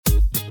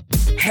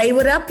Hey,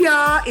 what up,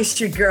 y'all? It's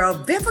your girl,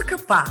 Vivica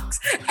Fox,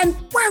 and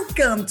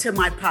welcome to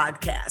my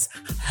podcast,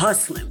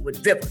 Hustling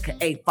with Vivica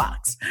A.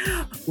 Fox.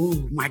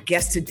 Ooh, my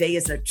guest today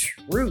is a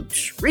true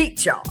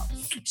treat, y'all.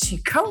 She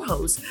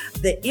co-hosts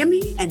the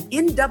Emmy and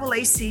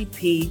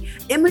NAACP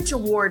Image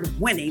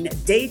Award-winning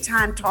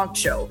daytime talk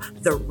show,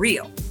 The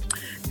Real.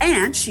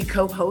 And she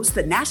co-hosts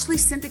the nationally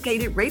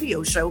syndicated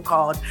radio show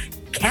called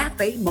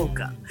Cafe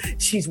Mocha.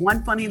 She's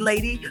one funny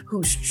lady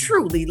who's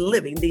truly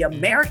living the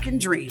American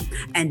dream.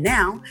 And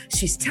now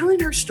she's telling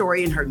her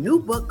story in her new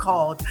book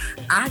called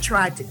I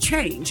Tried to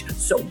Change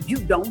So You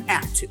Don't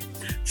Have to.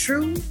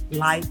 True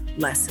Life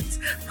Lessons.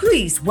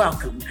 Please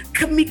welcome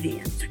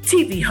comedian,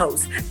 TV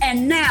host,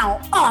 and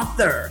now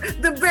author,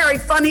 the very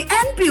funny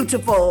and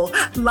beautiful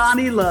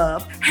Loni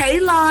Love. Hey,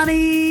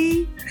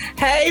 Loni.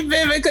 Hey,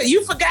 Vivica.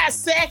 You forgot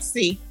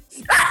sexy.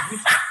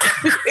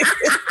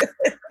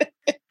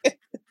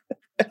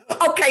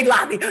 Okay,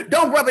 Loni,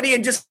 don't rub it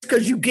in just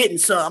because you're getting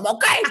some,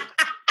 okay?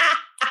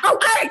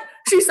 Okay.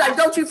 She's like,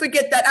 don't you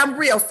forget that I'm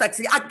real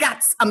sexy. I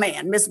got a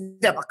man, Miss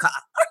Vivica.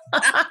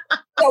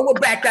 So we'll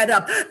back that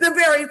up. The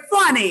very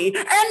funny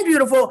and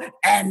beautiful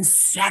and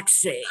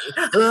sexy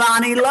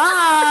Loni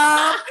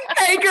Love.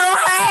 Hey, girl,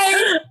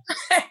 hey.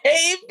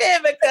 Hey,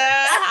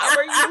 Vivica. How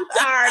are you,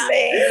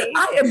 darling?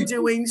 I am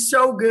doing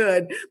so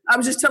good. I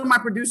was just telling my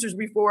producers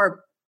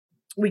before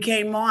we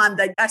came on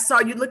that I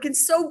saw you looking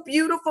so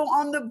beautiful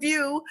on The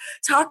View,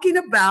 talking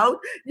about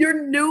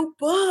your new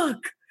book.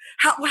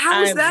 How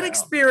was that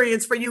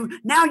experience for you?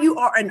 Now you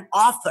are an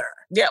author.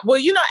 Yeah,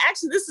 well,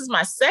 actually, this is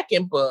my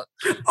second book.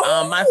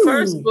 My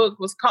first book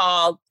was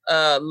called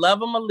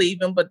Love 'Em or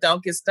Leave 'Em, but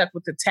Don't Get Stuck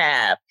with the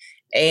Tab.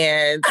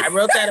 And I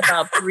wrote that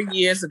about 3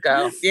 years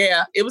ago.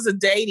 Yeah, it was a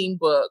dating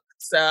book.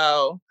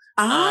 So,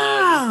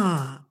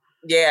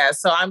 yeah,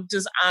 so I'm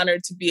just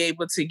honored to be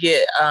able to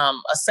get a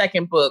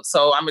second book.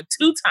 So I'm a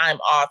 2-time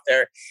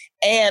author.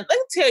 And let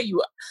me tell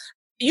you,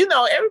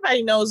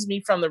 everybody knows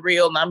me from The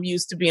Real, and I'm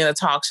used to being a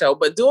talk show.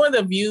 But doing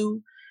The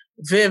View,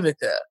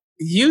 Vivica,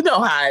 you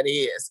know how it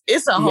is.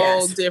 It's a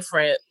whole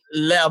different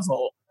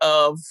level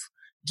of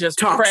just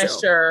talk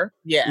pressure. Show.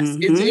 Yes,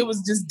 mm-hmm. It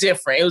was just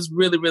different. It was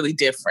really, really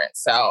different.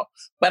 So,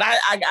 but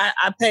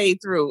I paid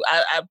through.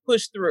 I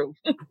pushed through.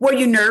 Were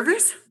you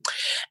nervous?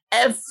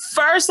 At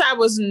first, I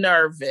was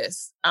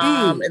nervous.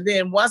 And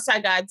then once I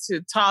got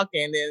to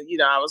talking, then,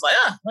 I was like,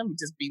 let me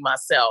just be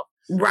myself.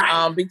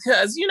 Right.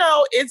 Because,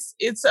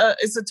 it's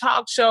a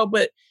talk show,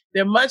 but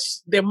they're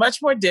much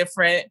more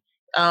different,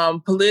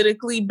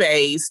 politically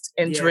based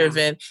and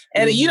driven.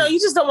 And, you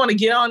just don't want to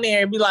get on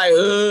there and be like,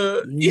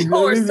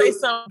 or say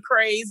something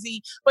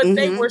crazy. But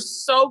they were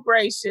so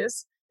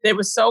gracious. They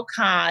were so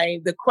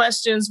kind. The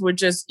questions were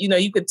just,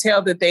 you could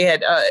tell that they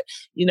had,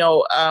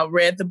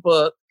 read the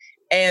book.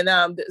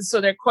 And so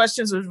their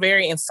questions were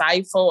very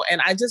insightful. And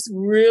I just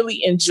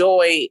really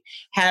enjoyed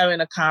having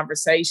a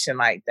conversation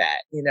like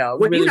that. Well,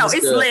 really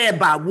it's good. Led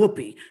by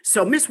Whoopi.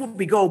 So Miss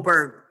Whoopi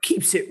Goldberg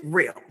keeps it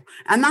real.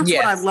 And that's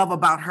what I love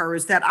about her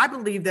is that I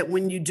believe that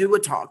when you do a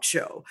talk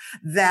show,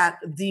 that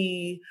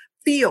the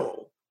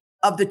feel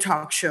of the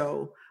talk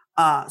show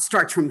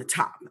starts from the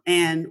top.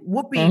 And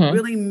Whoopi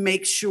really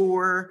makes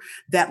sure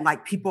that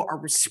like people are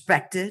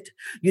respected.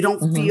 You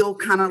don't feel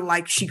kind of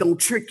like she gonna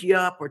trick you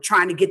up or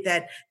trying to get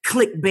that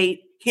clickbait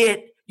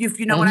hit,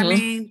 if you know what I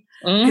mean.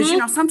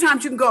 Because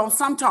sometimes you can go on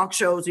some talk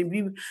shows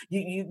and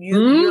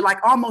you're like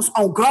almost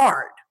on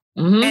guard.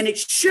 And it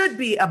should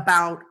be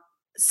about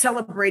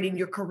celebrating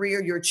your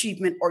career, your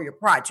achievement, or your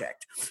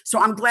project. So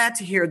I'm glad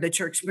to hear that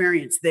your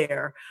experience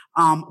there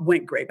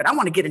went great. But I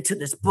want to get into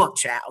this book,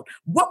 child.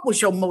 What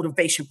was your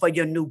motivation for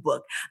your new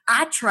book?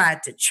 I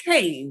Tried to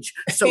Change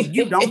So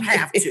You Don't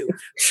Have to.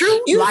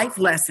 True Life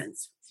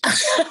Lessons.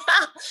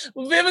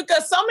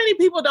 Vivica, so many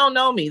people don't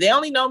know me. They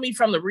only know me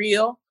from The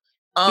Real.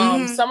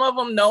 Some of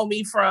them know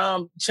me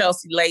from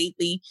Chelsea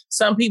Lately.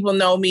 Some people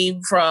know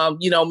me from,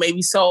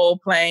 maybe Soul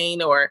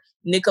Plane or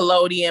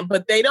Nickelodeon,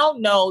 but they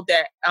don't know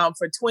that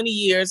for 20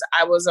 years,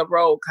 I was a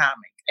road comic.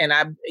 And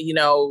I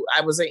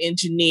was an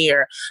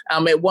engineer.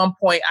 At one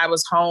point, I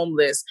was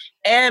homeless.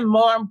 And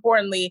more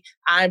importantly,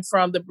 I'm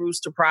from the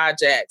Brewster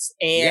Projects.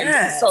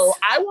 And so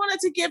I wanted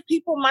to give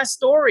people my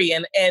story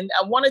and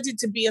I wanted it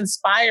to be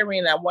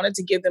inspiring. I wanted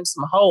to give them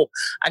some hope.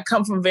 I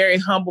come from very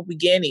humble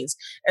beginnings.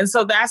 And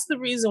so that's the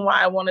reason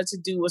why I wanted to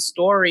do a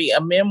story, a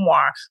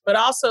memoir, but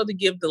also to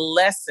give the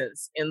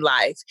lessons in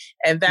life.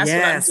 And that's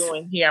what I'm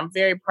doing here. I'm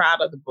very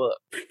proud of the book.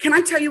 Can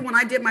I tell you, when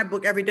I did my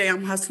book, Every Day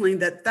I'm Hustling,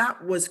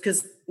 that was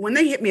because when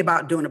they hit me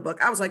about doing a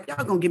book, I was like,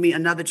 y'all gonna give me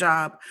another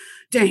job.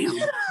 Damn.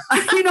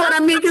 You know what I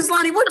mean? Because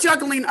Loni, we're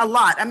juggling a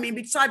lot. I mean,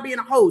 besides being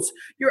a host,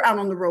 you're out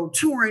on the road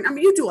touring. I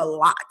mean, you do a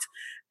lot.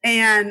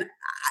 And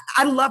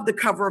I love the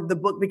cover of the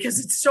book because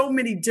it's so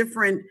many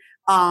different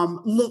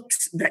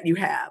looks that you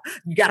have.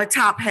 You got a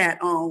top hat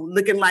on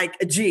looking like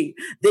a G.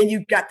 Then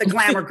you've got the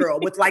glamour girl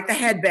with like the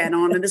headband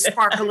on and the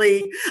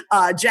sparkly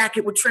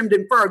jacket with trimmed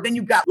in fur. Then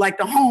you've got like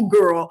the home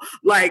girl,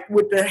 like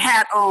with the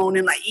hat on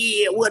and like,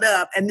 yeah, what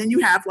up? And then you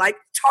have like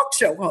talk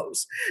show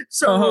host.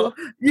 So,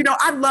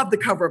 I love the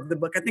cover of the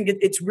book. I think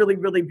it's really,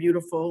 really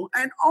beautiful.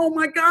 And oh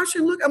my gosh,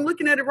 and look, I'm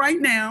looking at it right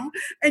now.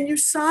 And you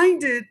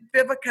signed it,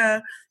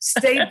 Vivica.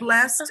 Stay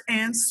blessed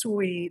and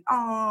sweet.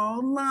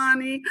 Oh,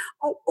 Lonnie.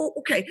 Oh,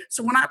 okay.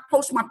 So when I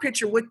post my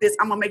picture with this,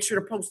 I'm gonna make sure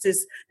to post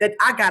this that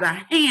I got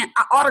an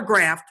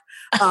autographed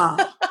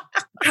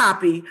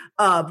copy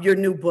of your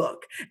new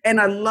book.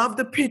 And I love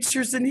the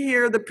pictures in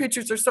here. The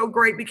pictures are so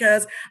great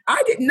because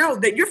I didn't know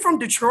that you're from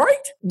Detroit.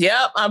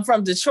 Yep, I'm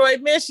from Detroit,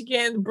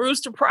 Michigan, the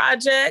Brewster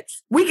Project.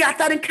 We got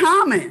that in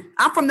common.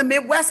 I'm from the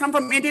Midwest. I'm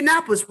from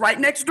Indianapolis, right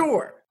next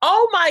door.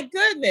 Oh my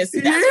goodness.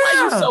 That's why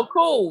you're so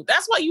cool.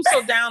 That's why you're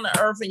so down to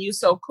earth and you're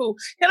so cool.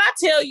 Can I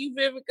tell you,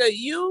 Vivica,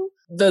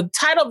 the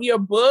title of your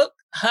book,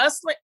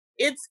 Hustling,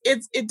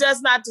 it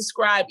does not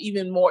describe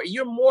even more.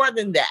 You're more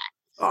than that.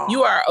 Oh.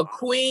 You are a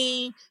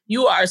queen.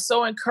 You are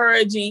so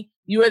encouraging.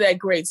 You are that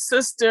great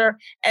sister.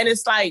 And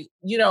it's like,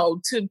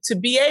 to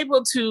be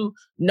able to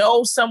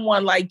know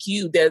someone like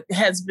you that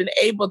has been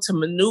able to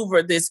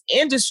maneuver this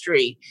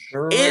industry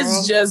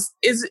is just,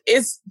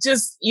 it's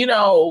just,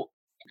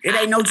 it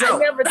ain't no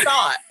joke. I never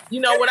thought,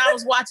 when I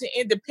was watching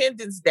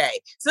Independence Day.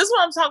 So this is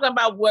what I'm talking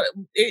about,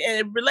 and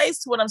it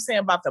relates to what I'm saying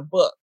about the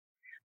book.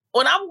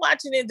 When I'm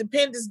watching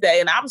Independence Day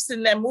and I was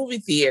in that movie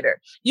theater,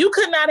 you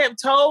could not have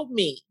told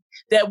me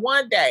that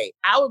one day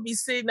I would be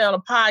sitting on a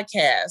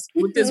podcast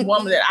with this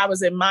woman that I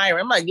was admiring.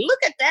 I'm like, look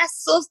at that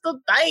sister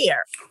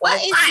there. What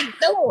is she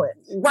doing?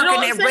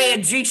 Working that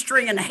red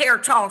G-string and the hair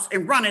toss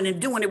and running and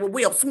doing it with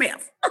Will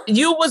Smith.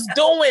 You was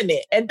doing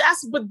it. And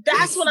that's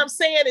what I'm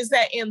saying is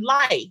that in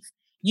life,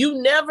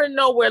 you never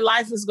know where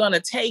life is going to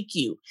take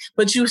you,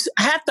 but you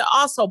have to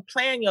also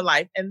plan your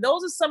life. And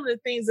those are some of the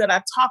things that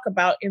I talk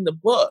about in the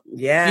book.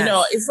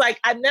 Yeah. It's like,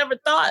 I never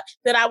thought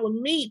that I would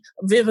meet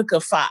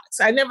Vivica Fox.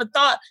 I never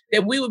thought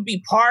that we would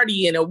be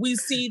partying or we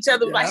see each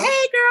other like, hey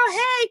girl,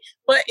 hey,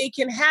 but it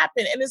can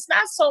happen. And it's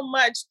not so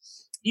much,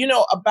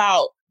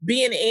 about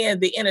being in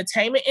the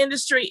entertainment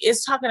industry.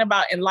 It's talking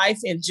about in life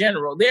in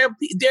general. There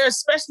are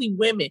especially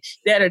women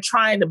that are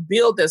trying to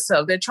build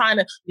themselves. They're trying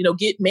to,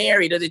 get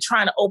married, or they're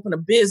trying to open a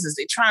business.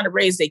 They're trying to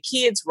raise their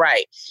kids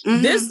right.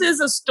 Mm-hmm. This is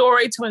a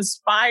story to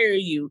inspire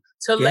you,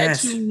 to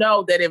let you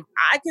know that if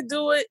I could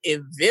do it,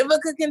 if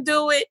Vivica can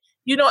do it,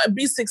 and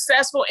be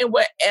successful in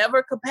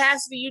whatever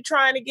capacity you're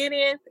trying to get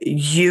in,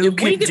 you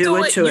can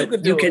do it too.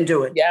 You can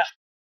do it. Yeah.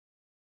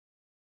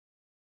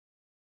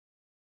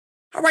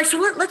 All right, so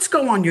let's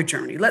go on your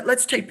journey.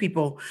 Let's take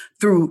people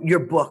through your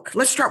book.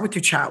 Let's start with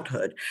your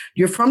childhood.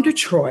 You're from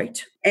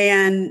Detroit,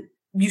 and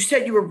you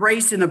said you were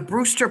raised in the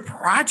Brewster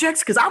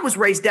Projects, because I was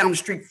raised down the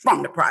street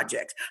from the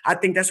projects. I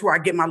think that's where I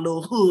get my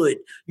little hood,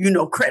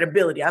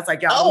 credibility. I was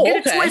like, y'all don't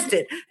get it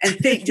twisted and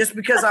think just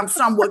because I'm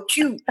somewhat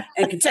cute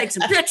and can take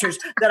some pictures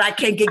that I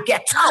can't get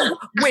ghetto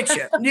with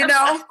you,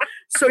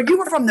 So you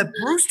were from the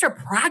Brewster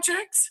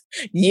Projects?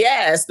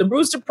 Yes, the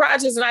Brewster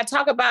Projects. And I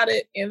talk about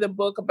it in the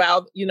book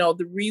about,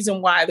 the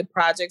reason why the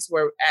projects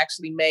were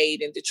actually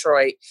made in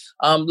Detroit,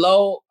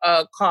 low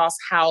cost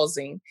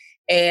housing.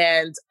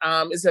 And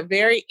it's a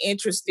very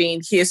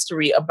interesting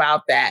history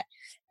about that.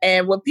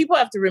 And what people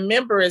have to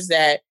remember is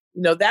that,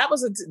 that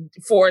was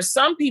for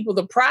some people,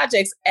 the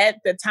projects at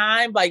the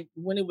time, like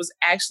when it was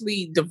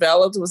actually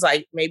developed, it was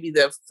like maybe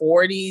the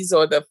 40s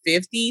or the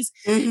 50s.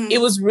 Mm-hmm.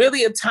 It was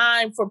really a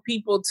time for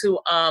people to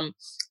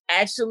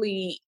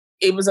actually,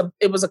 it was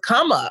a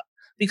come up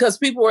because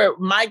people were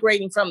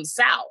migrating from the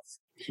South.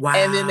 Wow.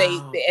 And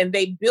then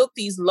they built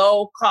these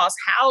low cost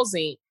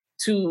housing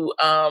to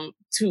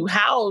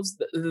house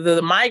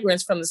the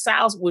migrants from the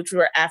South, which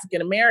were African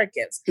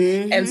Americans.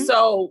 Mm-hmm. And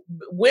so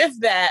with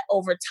that,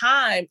 over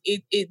time,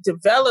 it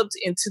developed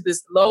into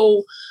this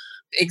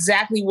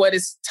exactly what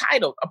is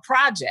titled a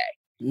project.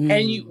 Mm.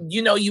 And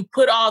you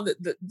put all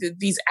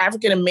these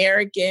African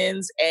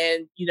Americans,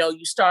 and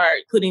you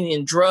start putting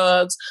in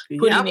drugs,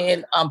 putting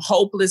in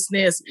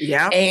hopelessness,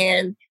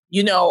 and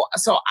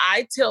so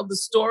I tell the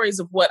stories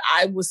of what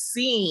I was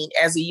seeing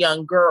as a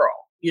young girl.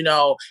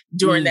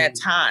 During that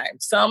time.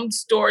 Some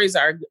stories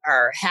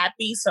are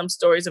happy. Some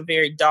stories are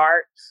very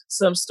dark.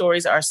 Some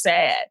stories are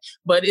sad.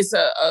 But it's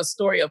a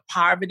story of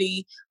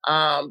poverty,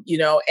 and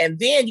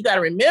then you got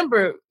to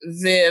remember,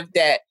 Viv,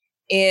 that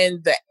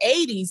in the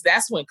 80s,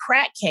 that's when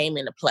crack came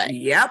into play.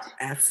 Yep,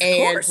 of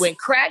course. When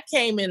crack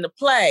came into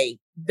play,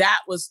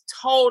 that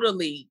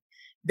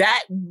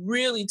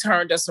really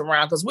turned us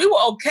around, because we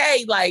were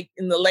okay, like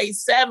in the late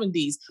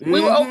 70s. Mm-hmm.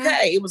 We were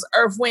okay. It was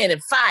Earth, Wind,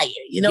 and Fire.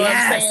 You know what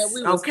I'm saying?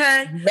 We was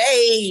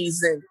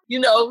Maze and,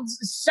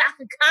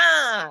 Shaka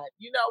Khan.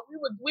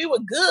 We were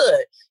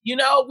good.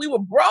 We were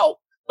broke,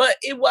 but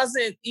it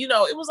wasn't,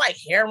 it was like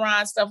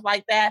heroin, stuff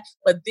like that.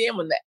 But then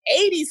when the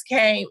 80s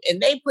came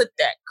and they put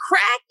that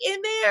crack in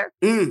there,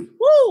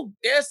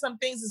 there's some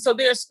things. And so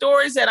there are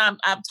stories that I'm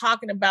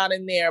talking about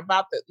in there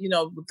about the,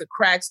 with the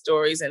crack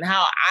stories and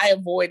how I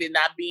avoided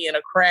not being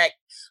a crack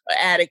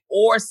addict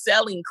or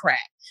selling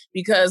crack.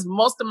 Because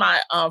most of my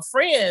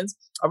friends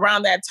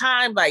around that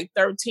time, like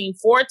 13,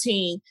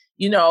 14,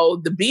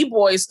 the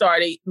B-boys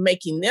started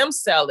making them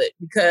sell it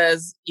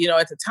because,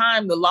 at the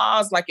time, the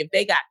laws, like if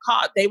they got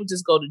caught, they would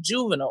just go to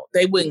juvenile.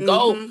 They wouldn't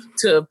go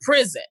to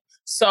prison.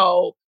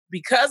 So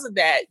because of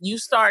that, you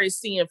started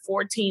seeing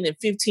 14 and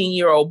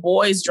 15-year-old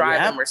boys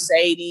driving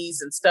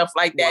Mercedes and stuff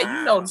like that. Wow.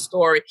 You know the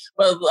story.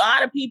 But a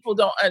lot of people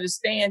don't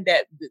understand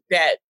that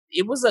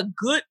it was a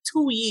good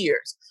 2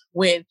 years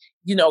when,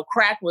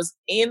 crack was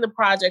in the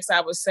projects,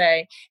 I would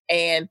say,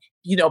 and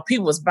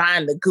people was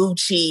buying the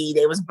Gucci,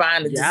 they was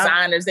buying the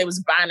designers, they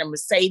was buying the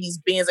Mercedes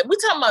Benz. And we're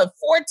talking about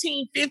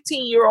 14,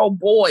 15-year-old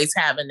boys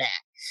having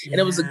that. And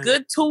it was a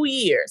good 2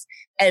 years.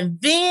 And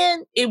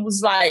then it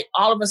was like,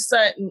 all of a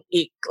sudden,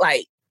 it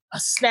like a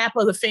snap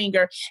of the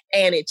finger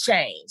and it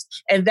changed.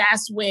 And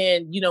that's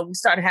when, we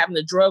started having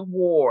the drug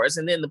wars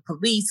and then the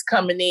police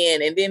coming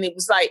in. And then it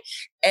was like,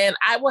 and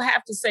I will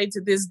have to say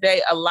to this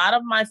day, a lot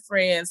of my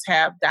friends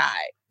have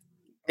died.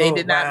 They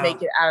did not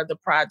make it out of the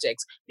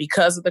projects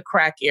because of the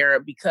crack era,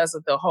 because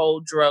of the whole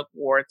drug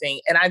war thing.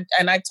 And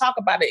I talk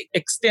about it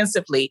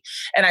extensively,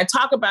 and I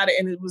talk about it,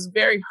 and it was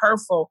very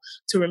hurtful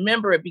to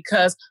remember it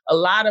because a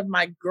lot of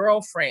my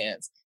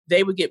girlfriends,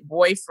 they would get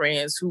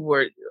boyfriends who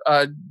were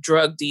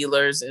drug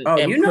dealers and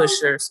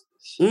pushers.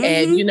 Mm-hmm.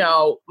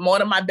 And,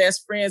 one of my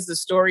best friends, the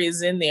story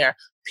is in there,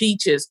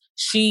 Peaches,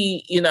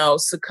 she,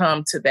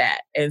 succumbed to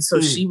that. And so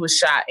she was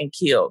shot and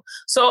killed.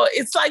 So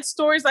it's like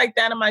stories like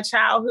that in my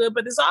childhood,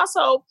 but it's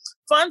also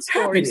fun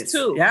stories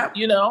too,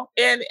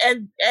 and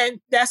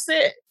that's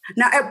it.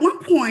 Now, at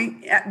one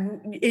point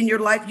in your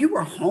life, you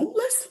were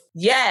homeless?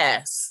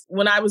 Yes.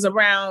 When I was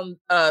around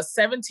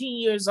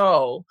 17 years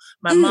old,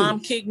 my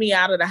mom kicked me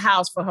out of the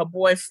house for her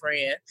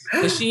boyfriend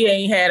because she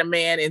ain't had a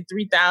man in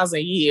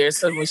 3,000 years.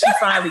 So when she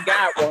finally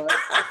got one,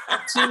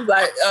 she was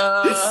like,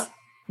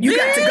 you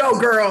got to go,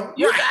 girl.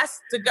 You got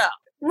to go.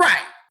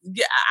 Right.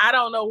 Yeah, I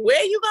don't know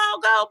where you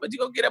gonna go, but you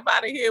gonna get up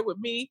out of here with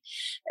me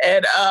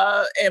and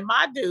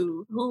my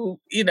dude who,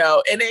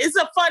 and it's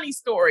a funny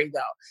story though.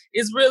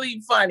 It's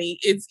really funny.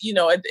 It's,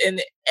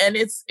 and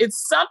it's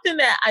something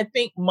that I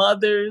think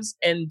mothers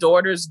and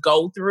daughters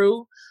go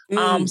through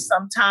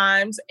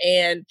sometimes.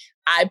 And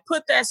I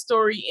put that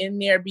story in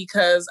there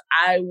because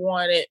I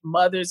wanted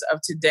mothers of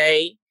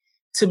today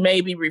to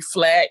maybe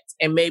reflect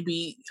and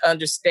maybe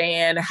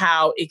understand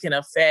how it can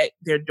affect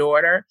their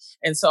daughter.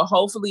 And so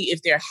hopefully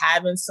if they're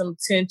having some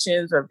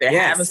tensions or if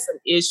they're having some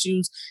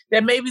issues,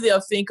 that maybe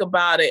they'll think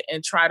about it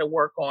and try to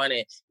work on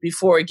it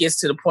before it gets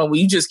to the point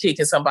where you're just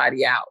kicking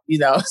somebody out,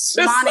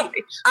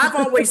 Monty, I've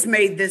always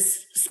made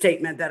this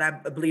statement that I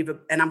believe,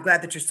 and I'm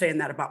glad that you're saying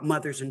that about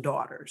mothers and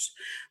daughters,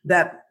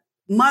 that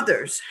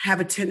mothers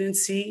have a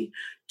tendency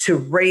to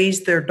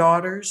raise their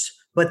daughters,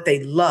 but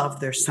they love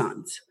their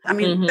sons. I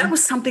mean, that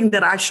was something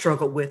that I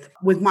struggled with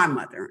my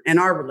mother and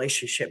our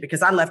relationship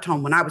because I left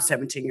home when I was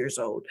 17 years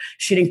old.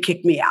 She didn't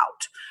kick me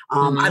out.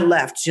 I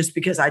left just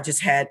because I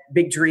just had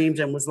big dreams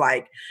and was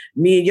like,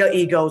 me and your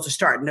egos are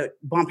starting to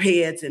bump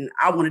heads and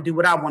I want to do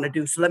what I want to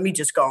do. So let me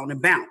just go on and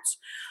bounce.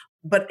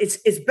 But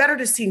it's better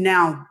to see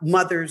now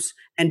mothers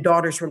and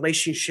daughters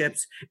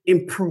relationships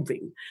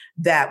improving,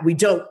 that we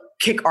don't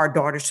kick our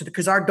daughters to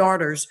because our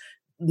daughters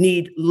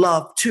need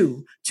love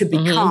too, to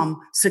become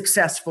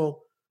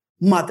successful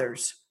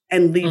mothers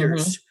and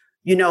leaders.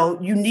 You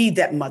need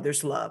that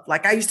mother's love.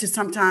 Like I used to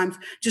sometimes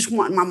just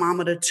want my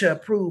mama to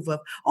approve of,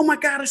 oh my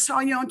God, I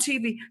saw you on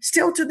TV.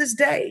 Still to this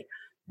day,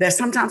 that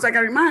sometimes I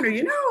got to remind her,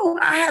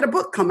 I had a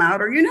book come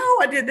out, or,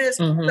 I did this,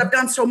 I've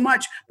done so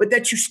much, but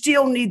that you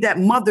still need that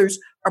mother's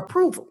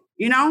approval.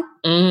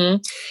 I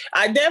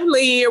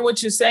definitely hear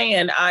what you're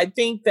saying. I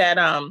think that,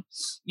 and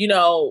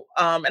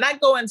I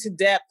go into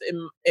depth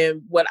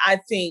in what I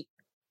think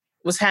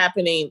was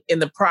happening in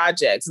the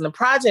projects. In the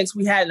projects,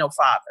 we had no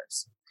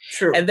fathers.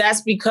 True. And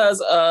that's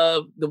because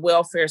of the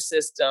welfare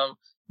system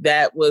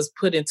that was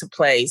put into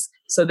place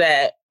so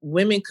that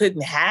women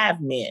couldn't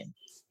have men.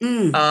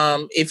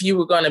 If you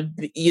were going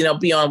to,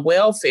 be on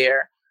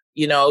welfare,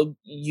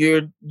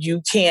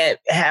 you can't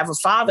have a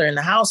father in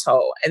the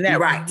household. And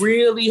that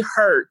really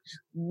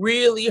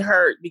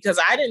hurt because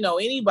I didn't know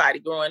anybody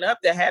growing up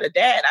that had a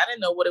dad. I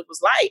didn't know what it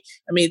was like.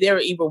 I mean, there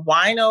were either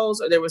winos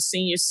or there were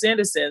senior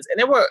citizens, and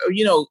there were,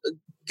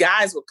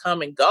 guys would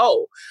come and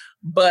go.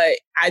 But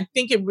I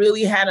think it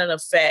really had an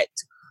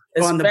effect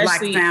on the Black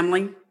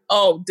family.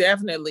 Oh,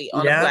 definitely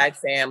on the Black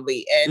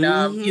family. And,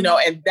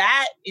 and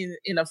that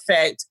in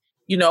effect,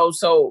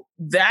 so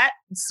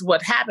that's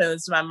what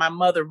happens. My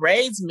mother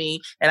raised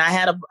me, and I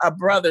had a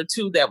brother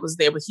too that was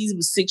there, but he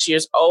was 6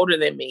 years older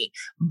than me.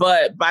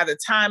 But by the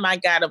time I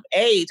got of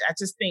age, I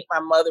just think my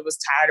mother was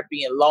tired of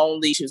being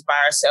lonely. She was by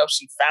herself.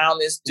 She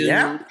found this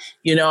dude,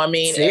 you know what I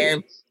mean? See?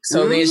 And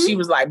so then she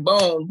was like,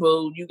 boom,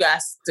 boo, you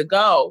got to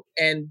go.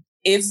 And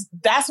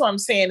that's what I'm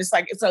saying. It's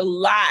like, it's a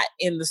lot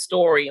in the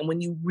story. And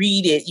when you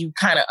read it, you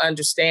kind of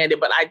understand it.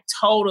 But I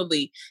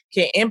totally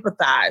can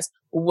empathize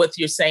with what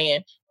you're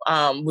saying.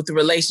 With the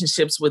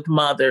relationships with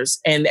mothers.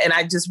 And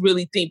I just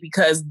really think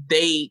because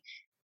they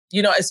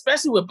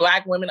especially with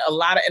Black women,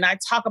 and I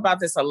talk about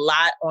this a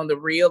lot on The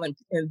Real, and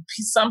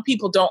some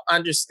people don't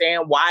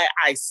understand why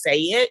I say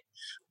it,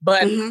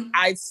 but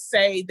I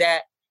say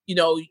that,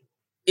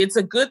 it's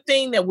a good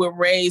thing that we're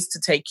raised to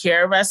take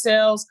care of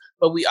ourselves,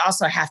 but we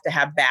also have to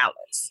have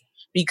balance,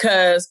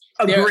 because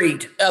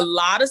Agreed. A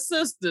lot of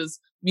sisters,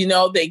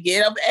 they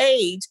get of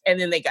age and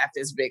then they got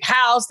this big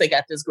house, they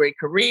got this great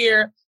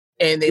career,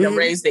 and they don't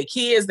raise their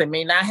kids. They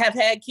may not have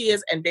had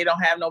kids, and they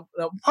don't have no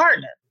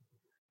partner.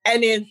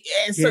 And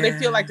so they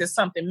feel like there's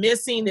something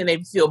missing, and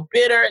they feel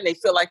bitter, and they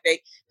feel like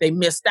they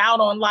missed out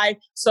on life.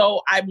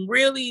 So I'm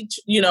really,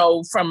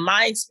 from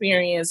my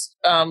experience,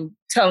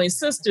 telling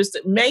sisters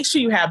to make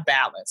sure you have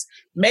balance.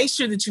 Make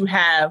sure that you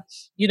have,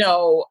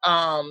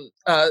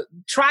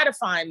 try to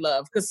find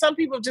love, because some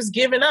people have just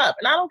given up.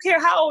 And I don't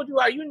care how old you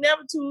are, you're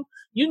never too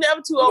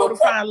old to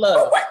find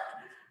love.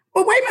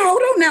 But wait a minute,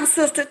 hold on now,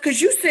 sister,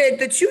 because you said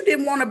that you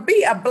didn't want to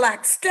be a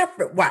Black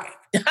Stepford wife.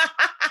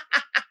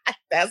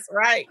 That's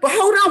right. But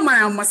hold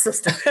on, my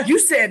sister. You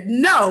said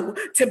no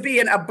to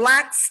being a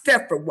Black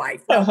Stepford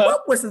wife. Now,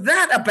 what was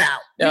that about?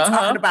 You're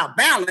talking about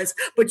balance,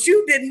 but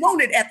you didn't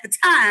want it at the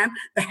time,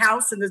 the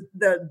house and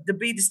the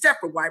be the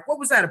Stepford wife. What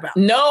was that about?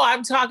 No,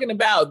 I'm talking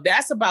about,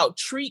 that's about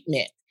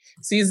treatment.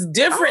 See, it's the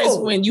difference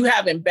when you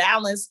have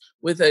imbalance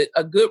with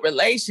a good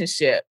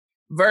relationship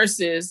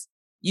versus,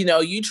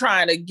 you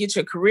trying to get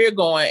your career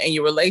going and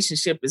your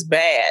relationship is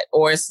bad,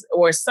 or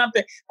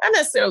something, not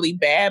necessarily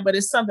bad, but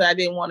it's something I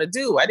didn't want to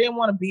do. I didn't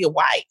want to be a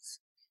wife.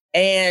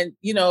 And,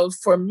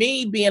 for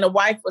me, being a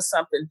wife was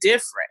something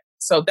different.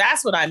 So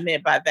that's what I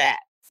meant by that.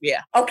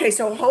 Yeah. Okay.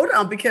 So hold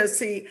on, because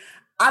see,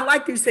 I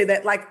like you to say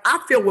that, like,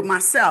 I feel with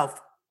myself,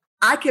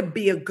 I could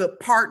be a good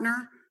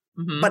partner,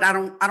 but I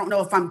don't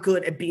know if I'm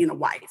good at being a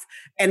wife.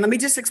 And let me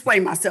just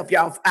explain myself,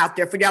 y'all out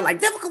there, for y'all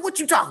like, Vivica, what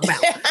you talking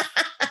about?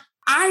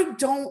 I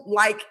don't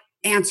like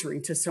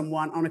answering to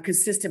someone on a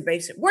consistent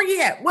basis. Where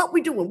you at? What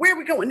we doing? Where are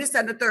we going? This,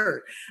 that, and the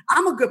third.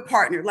 I'm a good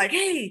partner. Like,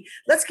 hey,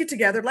 let's get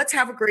together. Let's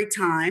have a great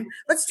time.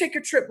 Let's take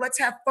a trip. Let's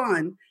have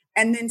fun.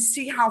 And then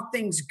see how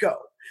things go.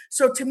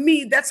 So to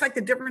me, that's like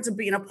the difference of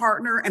being a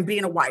partner and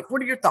being a wife.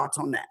 What are your thoughts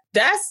on that?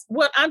 That's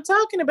what I'm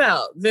talking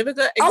about,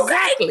 Vivica.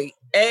 Exactly.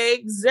 Okay.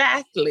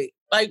 Exactly.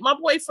 Like my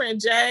boyfriend,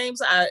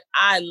 James,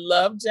 I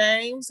love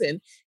James, and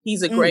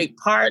he's a great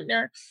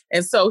partner.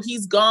 And so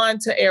he's gone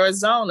to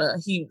Arizona.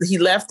 He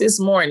left this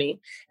morning,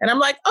 and I'm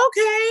like,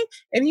 okay.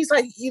 And he's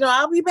like,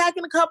 I'll be back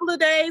in a couple of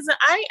days. And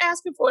I ain't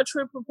asking for a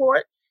trip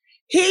report.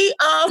 He,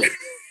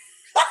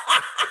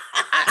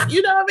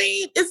 you know what I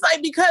mean? It's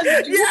like, because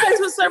you get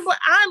to a certain point,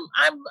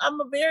 I'm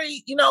a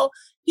very,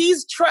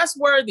 he's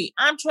trustworthy.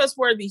 I'm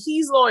trustworthy.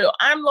 He's loyal.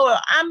 I'm loyal.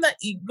 I'm not,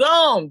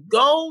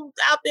 go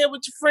out there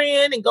with your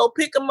friend and go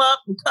pick him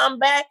up and come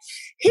back.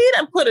 He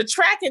done put a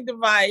tracking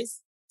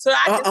device so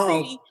I can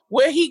see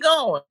where he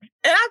going.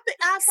 And I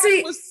thought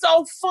it was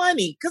so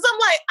funny, because I'm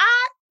like,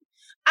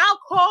 I'll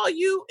call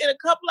you in a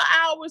couple of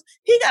hours.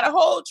 He got a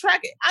whole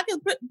tracking. I can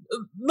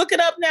look it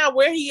up now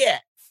where he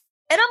at.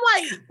 And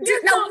I'm like,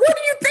 now, what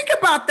do you think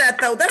about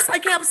that, though? That's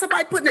like having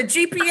somebody putting a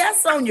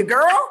GPS on you,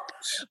 girl.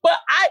 But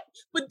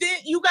then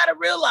you got to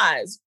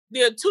realize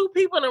there are two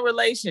people in a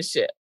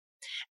relationship.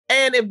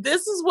 And if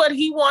this is what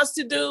he wants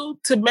to do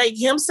to make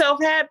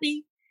himself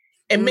happy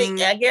and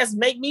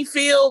make me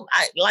feel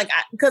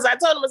because I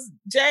told him,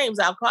 James,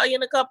 I'll call you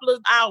in a couple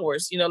of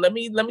hours. Let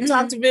me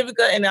talk to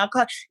Vivica, and I'll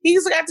call.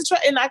 He's got to try,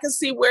 and I can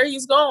see where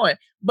he's going.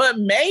 But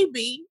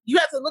maybe you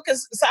have to look at.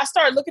 So I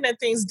started looking at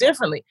things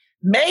differently.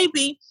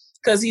 Maybe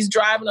because he's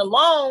driving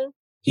alone,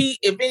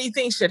 if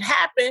anything should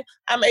happen,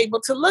 I'm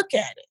able to look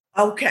at it.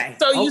 Okay.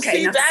 So you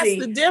see, that's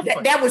the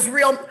difference. That was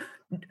real,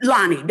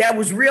 Lonnie. That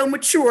was real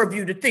mature of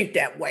you to think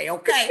that way.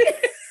 Okay.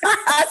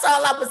 That's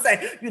all I'm gonna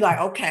say. You're like,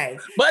 okay.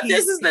 But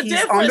this is the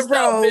difference,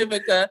 though,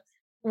 Vivica.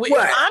 If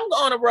I'm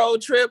on a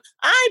road trip,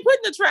 I ain't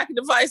putting the tracking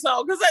device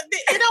on, because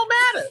it don't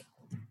matter.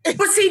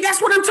 But see,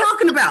 that's what I'm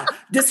talking about.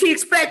 Does he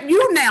expect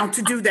you now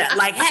to do that?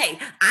 Like, hey,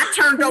 I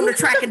turned on the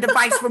tracking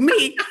device for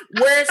me.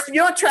 Where's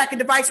your tracking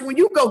device when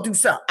you go do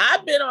something?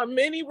 I've been on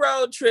many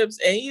road trips,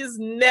 and he's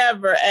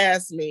never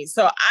asked me.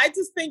 So I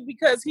just think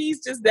because he's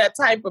just that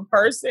type of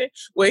person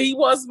where he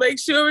wants to make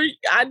sure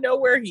I know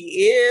where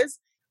he is.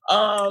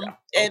 And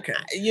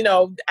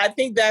I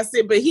think that's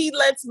it, but he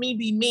lets me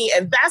be me.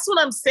 And that's what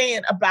I'm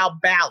saying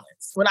about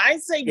balance. When I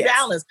say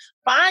balance,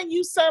 find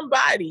you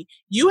somebody,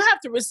 you have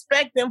to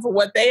respect them for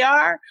what they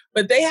are,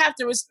 but they have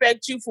to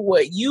respect you for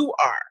what you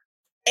are.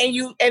 And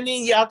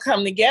then y'all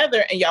come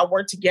together and y'all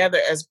work together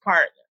as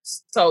partners.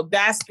 So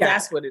that's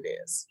what it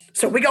is.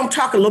 So we're going to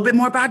talk a little bit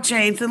more about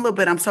James in a little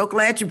bit. I'm so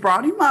glad you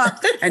brought him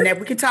up and that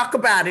we can talk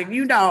about it.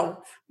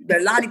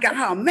 That Lonnie got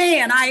her,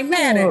 man, I ain't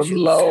mad at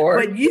you.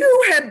 Lord. But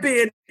you have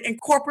been in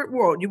corporate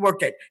world. You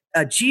worked at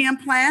a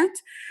GM plant.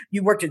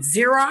 You worked at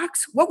Xerox.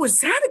 What was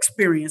that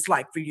experience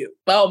like for you?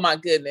 Oh, my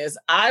goodness.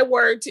 I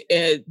worked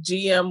at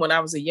GM when I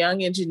was a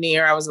young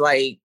engineer. I was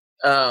like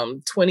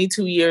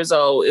 22 years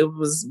old, it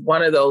was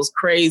one of those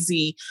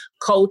crazy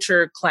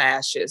culture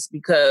clashes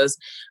because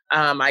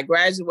I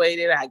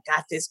graduated, I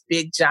got this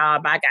big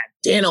job, I got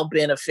dental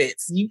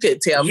benefits. You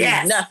could tell me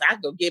nothing. I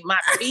go get my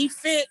teeth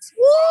fixed.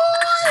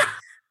 What?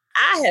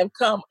 I have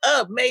come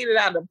up, made it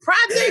out of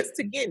projects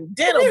to getting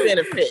dental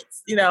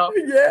benefits,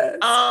 Yes.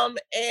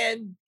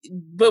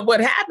 But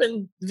what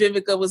happened,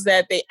 Vivica, was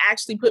that they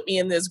actually put me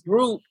in this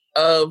group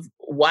of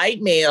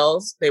white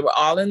males. They were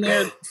all in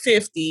their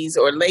 50s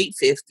or late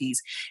 50s.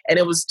 And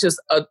it was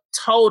just a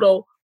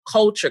total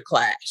culture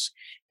clash.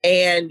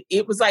 And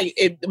it was like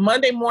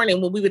Monday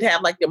morning when we would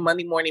have like the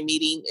Monday morning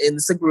meeting, and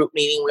it's a group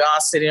meeting, we're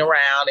all sitting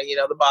around and,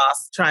 the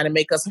boss trying to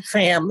make us a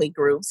family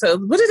group. So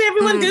what did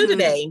everyone do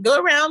today? And go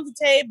around the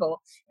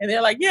table. And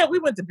they're like, yeah, we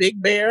went to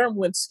Big Bear and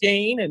went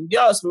skiing. And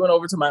yes, we went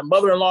over to my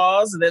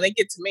mother-in-law's. And then they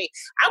get to me.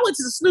 I went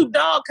to the Snoop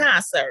Dogg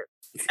concert.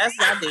 That's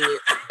what I did.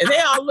 And they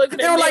all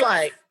looking at me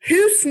like,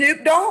 who's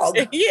Snoop Dogg?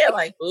 Yeah,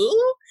 like,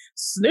 who?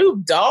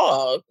 Snoop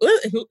Dogg?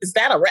 Who, is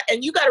that a rap?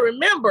 And you got to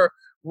remember,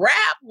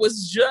 rap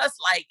was just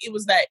like, it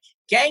was that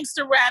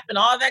gangster rap and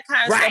all that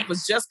kind of stuff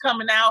was just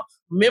coming out.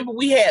 Remember,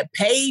 we had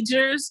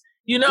pagers,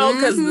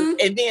 because,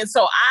 and then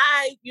so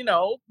I,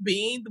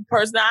 being the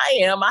person I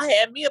am, I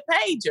had me a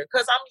pager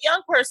because I'm a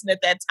young person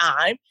at that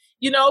time,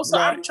 so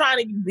I'm trying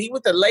to be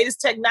with the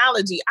latest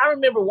technology. I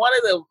remember one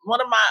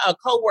of my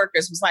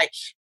coworkers was like,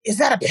 is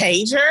that a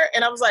pager?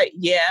 And I was like,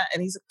 yeah.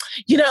 And he's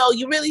like,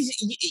 you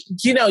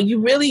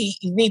really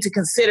need to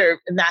consider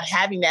not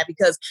having that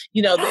because,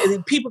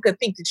 people could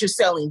think that you're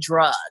selling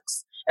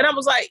drugs. And I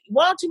was like,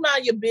 why don't you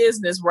mind your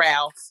business,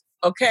 Ralph?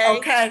 Okay.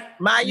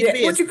 Mind your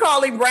business. What you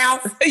call him,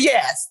 Ralph?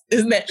 Yes.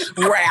 Isn't that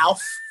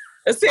Ralph?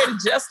 I said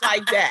it just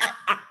like that.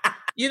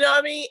 You know what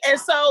I mean? And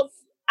so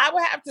I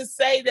would have to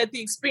say that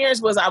the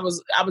experience was I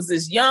was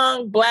this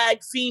young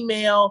Black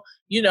female,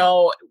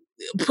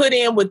 put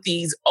in with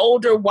these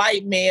older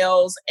white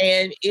males,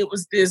 and it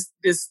was this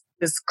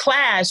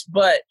clash.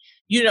 But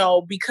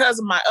because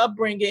of my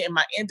upbringing and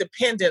my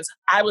independence,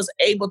 I was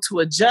able to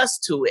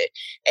adjust to it.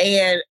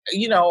 And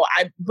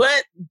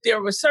but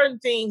there were certain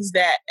things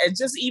that,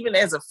 just even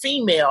as a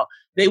female,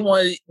 they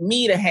wanted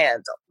me to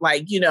handle.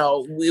 Like,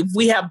 if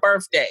we have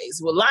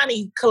birthdays, well,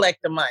 Lonnie collect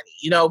the money.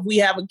 If we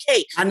have a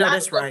cake, I know Lonnie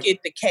that's right.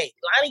 Get the cake.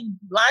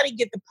 Lonnie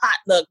get the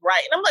potluck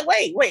right. And I'm like,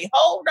 wait,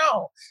 hold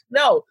on.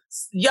 No,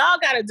 y'all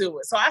got to do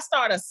it. So I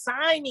started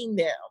assigning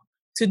them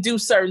to do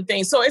certain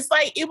things. So it's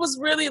like, it was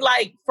really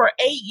like for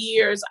 8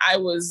 years, I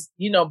was,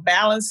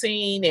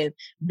 balancing and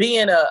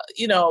being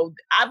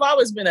I've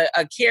always been a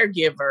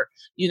caregiver,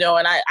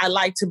 and I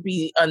like to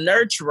be a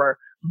nurturer.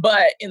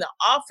 But in the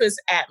office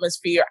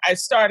atmosphere, I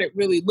started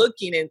really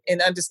looking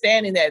and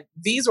understanding that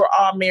these were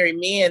all married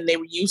men. They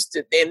were used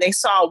to, and they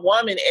saw a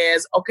woman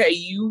as, okay,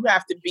 you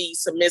have to be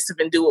submissive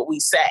and do what we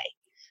say.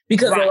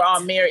 Because they were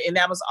all married, and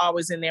that was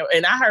always in there.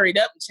 And I hurried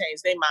up and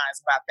changed their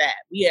minds about that.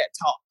 We had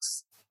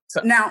talks. So,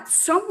 now,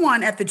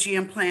 someone at the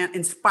GM plant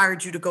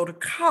inspired you to go to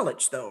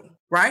college, though,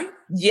 right?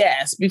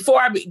 Yes.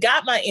 Before I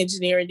got my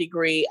engineering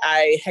degree,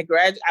 I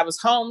was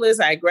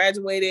homeless. I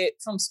graduated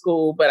from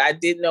school, but I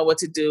didn't know what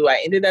to do. I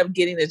ended up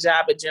getting a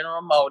job at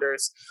General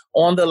Motors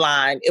on the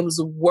line. It was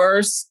the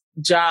worst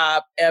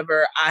job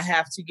ever. I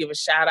have to give a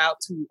shout out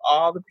to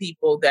all the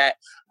people that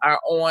are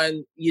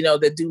on,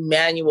 that do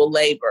manual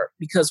labor,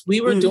 because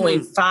we were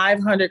doing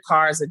 500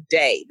 cars a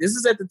day. This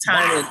is at the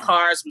time when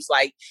cars was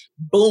like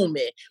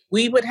booming.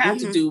 We would have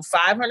to do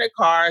 500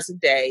 cars a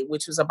day,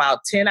 which was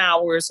about 10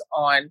 hours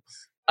on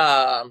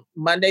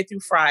Monday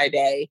through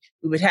Friday.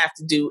 We would have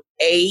to do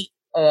 8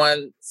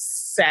 on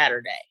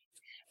Saturday.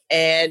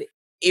 And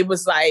it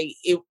was like,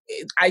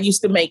 I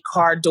used to make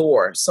car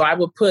doors. So I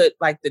would put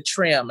like the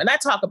trim, and I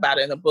talk about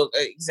it in the book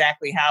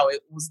exactly how it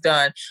was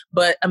done.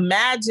 But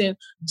imagine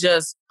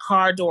just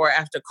car door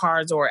after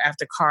car door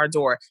after car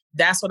door.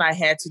 That's what I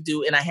had to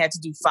do. And I had to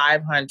do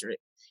 500.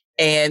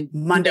 And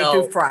Monday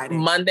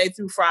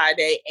through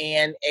Friday,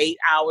 and 8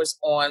 hours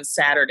on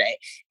Saturday.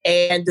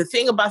 And the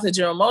thing about the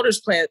General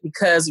Motors plant,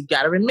 because you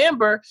got to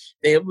remember,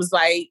 it was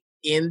like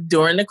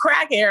during the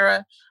crack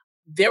era,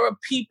 there were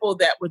people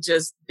that were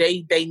just,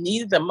 they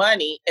needed the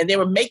money, and they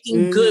were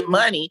making good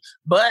money,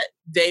 but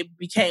they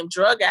became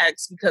drug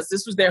addicts because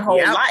this was their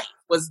whole life,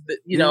 was the,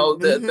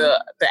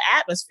 the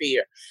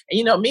atmosphere.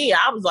 And me,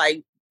 I was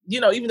like,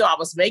 even though I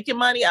was making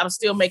money, I was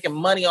still making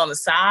money on the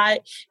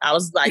side. I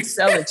was like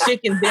selling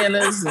chicken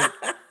dinners and,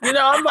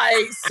 I'm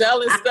like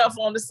selling stuff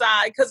on the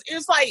side. Cause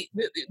it's like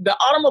the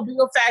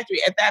automobile factory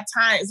at that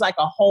time is like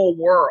a whole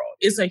world.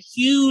 It's a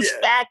huge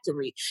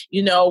factory,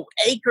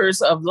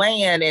 acres of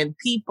land and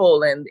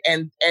people and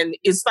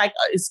it's like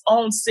its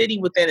own city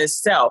within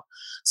itself.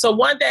 So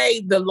one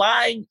day the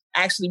line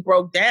actually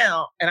broke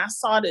down, and I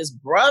saw this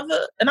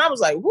brother, and I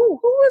was like, who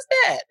is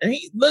that? And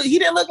he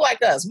didn't look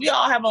like us. We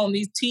all have on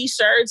these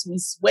T-shirts, we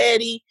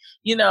sweaty,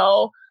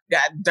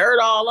 got dirt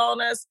all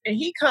on us. And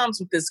he comes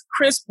with this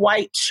crisp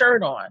white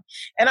shirt on.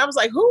 And I was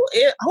like, who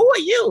are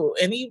you?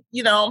 And he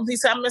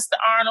said, I'm Mr.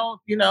 Arnold.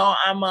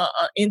 I'm a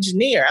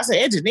engineer. I said,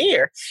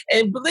 engineer?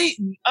 And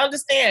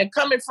understand,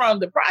 coming from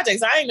the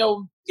projects, I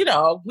know,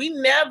 we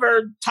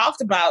never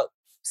talked about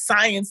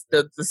science,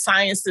 the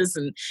sciences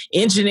and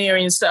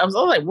engineering and stuff. So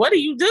I was like, what do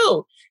you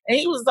do? And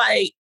he was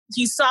like,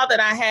 he saw that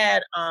I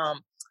had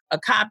a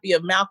copy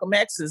of Malcolm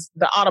X's,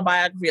 the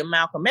autobiography of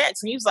Malcolm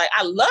X. And he was like,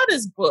 I love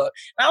this book.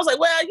 And I was like,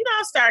 well,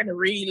 I'm starting to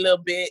read a little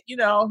bit,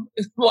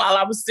 while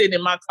I was sitting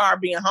in my car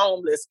being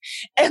homeless.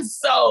 And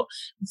so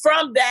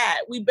from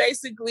that, we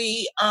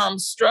basically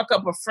struck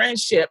up a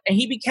friendship, and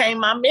he became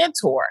my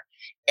mentor.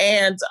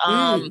 And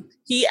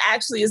he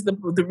actually is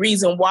the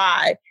reason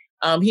why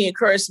he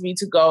encouraged me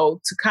to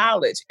go to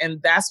college.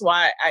 And that's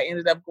why I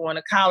ended up going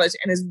to college.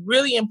 And it's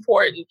really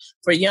important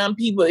for young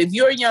people. If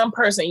you're a young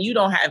person, you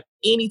don't have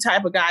any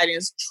type of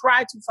guidance,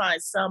 try to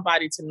find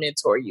somebody to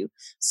mentor you.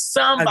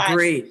 Somebody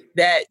Agreed.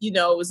 that,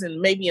 is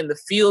maybe in the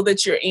field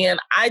that you're in.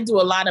 I do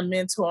a lot of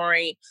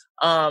mentoring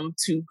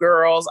to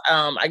girls.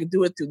 I can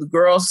do it through the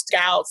Girl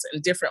Scouts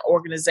and different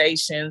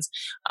organizations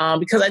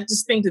because I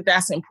just think that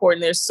that's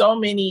important. There's so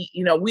many,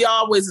 we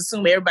always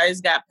assume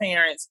everybody's got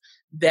parents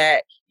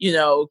that,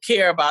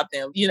 care about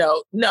them.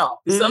 No,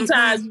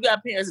 sometimes you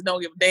got parents that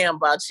don't give a damn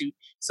about you.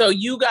 So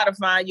you got to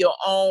find your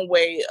own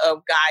way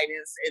of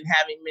guidance and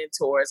having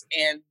mentors.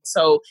 And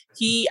so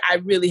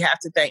I really have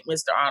to thank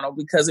Mr. Arnold,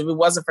 because if it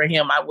wasn't for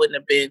him, I wouldn't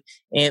have been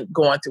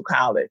going through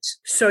college.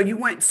 So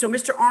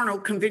Mr.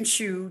 Arnold convinced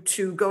you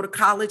to go to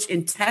college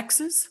in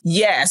Texas?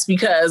 Yes,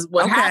 because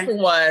what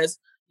happened was,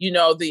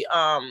 the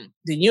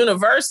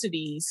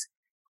universities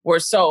were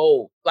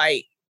so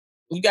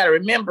you got to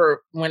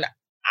remember, when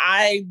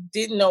I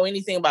didn't know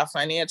anything about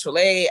financial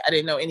aid, I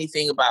didn't know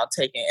anything about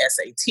taking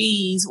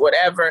SATs,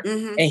 whatever.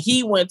 Mm-hmm. And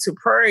he went to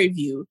Prairie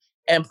View,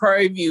 and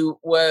Prairie View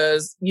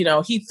was,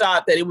 he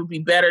thought that it would be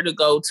better to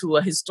go to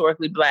a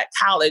historically Black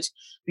college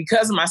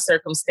because of my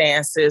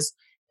circumstances.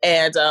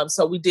 And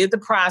so we did the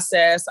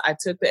process. I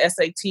took the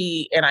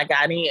SAT and I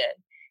got in.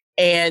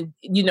 And,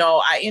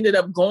 I ended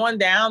up going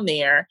down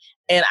there,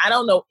 and I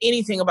don't know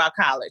anything about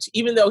college.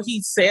 Even though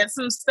he said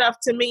some stuff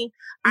to me,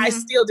 mm-hmm. I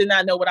still did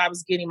not know what I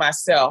was getting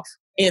myself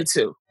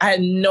into. I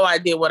had no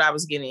idea what I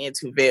was getting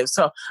into, Viv.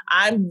 So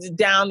I'm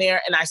down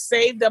there, and I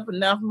saved up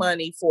enough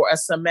money for a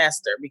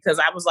semester because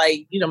I was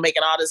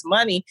making all this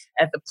money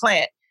at the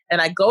plant.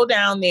 And I go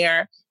down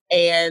there,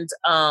 and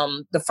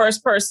the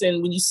first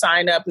person when you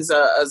sign up is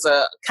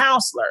a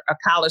counselor, a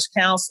college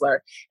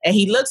counselor. And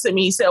he looks at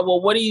me, he said,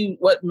 well,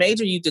 what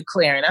major are you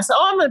declaring? I said,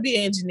 I'm going to be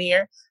an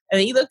engineer.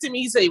 And he looked at me,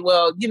 he said,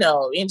 well,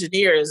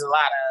 engineer is a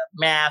lot of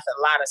math,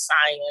 a lot of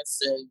science.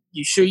 And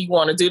you sure you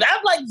want to do that?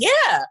 I'm like,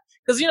 yeah.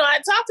 Because, I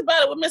talked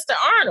about it with Mr.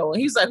 Arnold.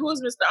 And he's like,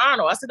 who's Mr.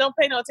 Arnold? I said, don't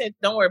pay no attention.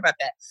 Don't worry about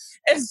that.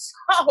 And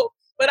so,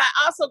 but I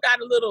also got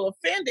a little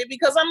offended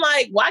because I'm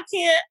like, why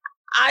can't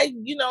I,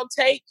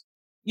 take,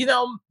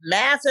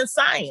 math and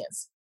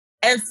science?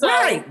 And so,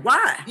 right,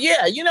 why?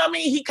 Yeah,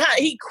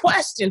 he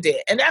questioned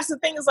it. And that's the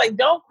thing, is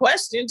don't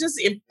question. Just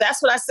if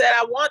that's what I said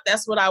I want,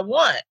 that's what I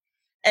want.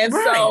 And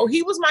so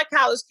he was my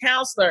college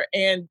counselor.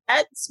 And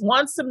at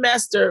one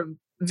semester,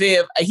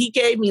 Viv, he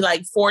gave me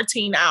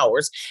 14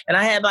 hours, and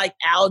I had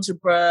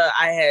algebra,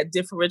 I had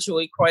differential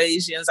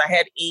equations, I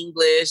had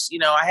English,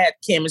 I had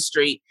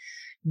chemistry.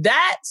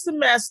 That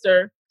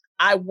semester,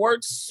 I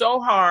worked so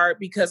hard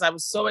because I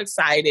was so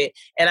excited,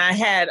 and I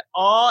had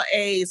all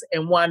A's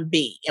and 1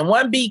 B. And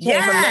 1 B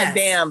came from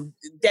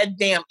that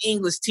damn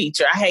English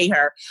teacher. I hate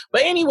her.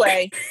 But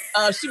anyway,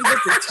 she was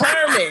just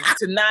determined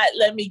to not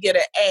let me get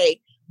an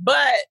A.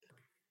 But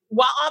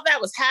while all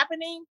that was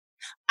happening,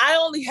 I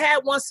only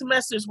had 1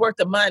 semester's worth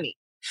of money.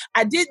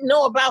 I didn't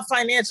know about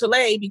financial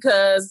aid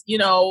because,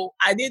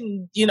 I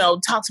didn't,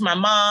 talk to my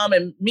mom,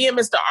 and me and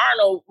Mr.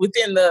 Arnold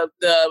within the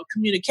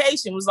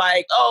communication was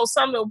like, oh,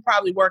 something will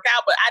probably work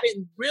out. But I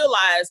didn't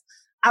realize,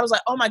 I was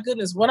like, oh my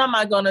goodness, what am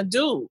I going to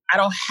do? I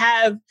don't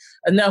have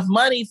enough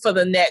money for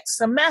the next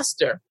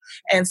semester.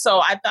 And so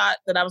I thought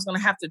that I was going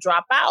to have to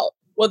drop out.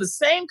 Well, the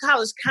same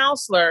college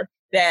counselor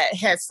that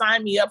had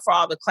signed me up for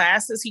all the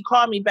classes, he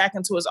called me back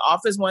into his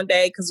office one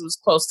day because it was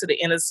close to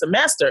the end of the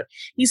semester.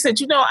 He said,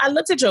 I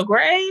looked at your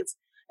grades,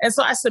 and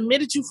so I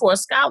submitted you for a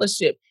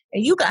scholarship,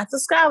 and you got the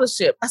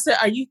scholarship. I said,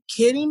 are you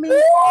kidding me?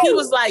 Ooh, he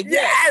was like,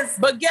 yes.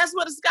 But guess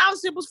what the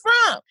scholarship was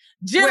from?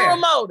 General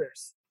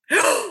Motors.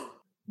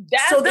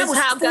 So that was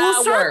how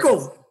God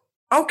works.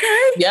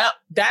 Okay. Yep.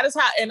 That is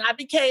how, and I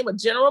became a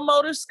General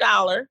Motors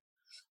scholar.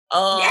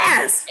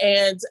 Yes.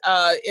 And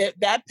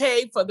that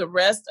paid for the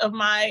rest of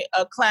my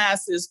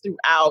classes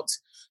throughout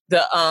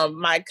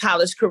my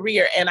college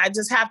career. And I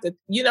just have to,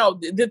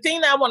 the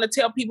thing that I want to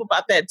tell people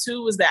about that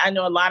too is that I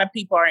know a lot of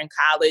people are in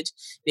college,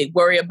 they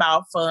worry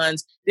about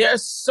funds. There are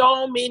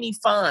so many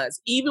funds,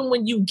 even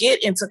when you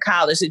get into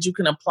college, that you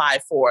can apply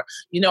for.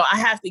 I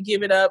have to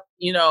give it up,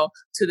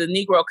 to the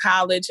Negro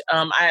College.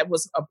 I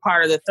was a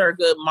part of the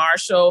Thurgood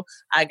Marshall.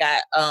 I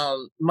got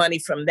money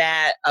from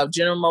that, a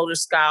General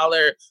Motors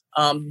Scholar,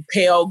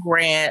 Pell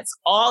Grants,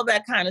 all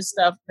that kind of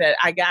stuff that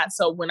I got.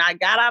 So when I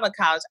got out of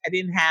college, I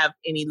didn't have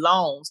any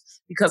loans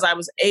because I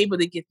was able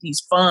to get these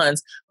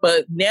funds.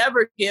 But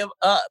never give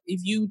up.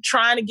 If you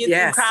trying to get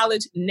through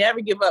college, never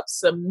give up.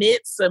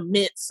 Submit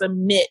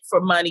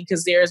for money,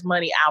 because there's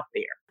money out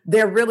there.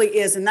 There really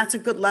is. And that's a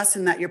good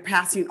lesson that you're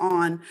passing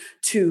on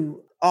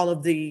to all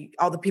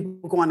the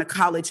people going to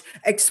college.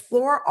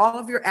 Explore all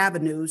of your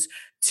avenues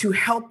to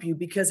help you,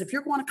 because if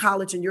you're going to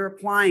college and you're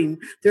applying,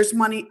 there's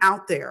money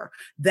out there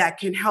that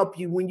can help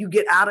you when you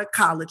get out of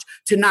college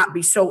to not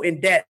be so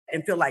in debt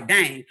and feel like,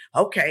 dang,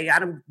 okay, I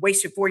done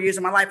wasted 4 years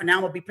of my life and now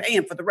I'm gonna be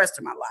paying for the rest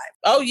of my life.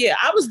 Oh yeah,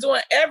 I was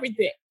doing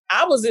everything.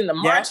 I was in the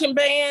marching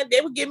band.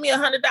 They would give me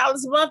 $100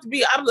 a month to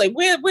be. I was like,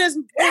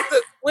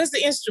 where's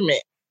the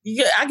instrument?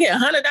 I get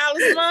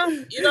 $100 a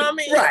month. You know what I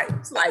mean? Right.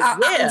 It's like, I'll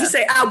just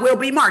say I will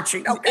be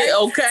marching. Okay.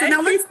 Okay.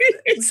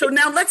 So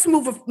now let's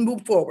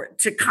move forward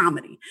to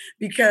comedy,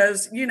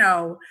 because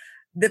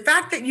the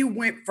fact that you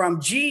went from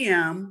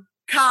GM,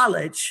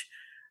 college,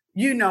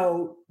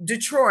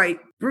 Detroit,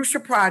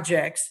 Brewster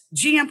Projects,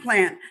 GM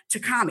Plant to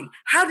comedy.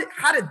 How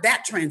did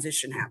that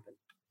transition happen?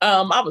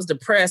 I was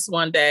depressed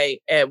one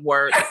day at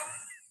work.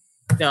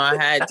 I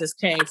had just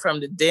came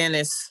from the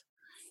dentist.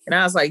 And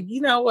I was like,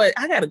 you know what?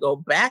 I got to go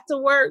back to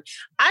work.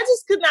 I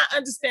just could not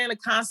understand the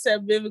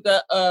concept,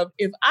 Vivica, of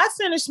if I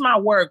finish my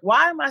work,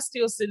 why am I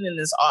still sitting in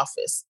this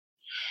office?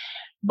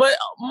 But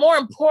more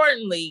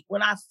importantly,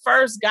 when I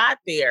first got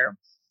there,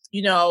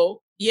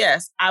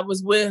 yes, I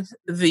was with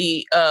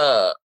the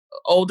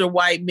older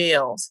white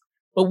males,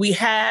 but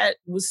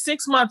was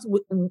 6 months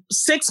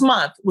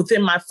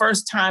within my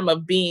first time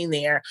of being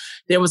there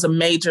was a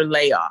major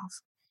layoff.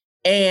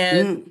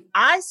 And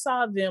I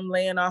saw them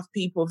laying off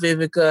people,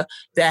 Vivica,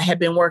 that had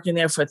been working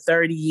there for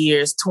 30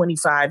 years,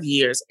 25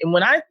 years. And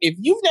if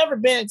you've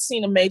never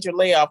seen a major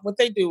layoff, what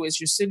they do is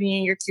you're sitting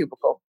in your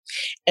cubicle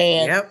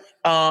and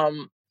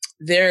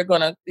they're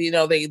going to,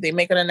 they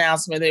make an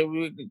announcement. They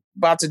were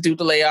about to do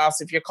the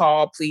layoffs. If you're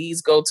called,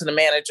 please go to the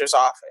manager's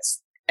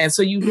office. And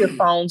so you hear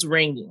phones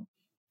ringing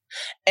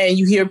and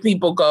you hear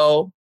people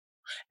go,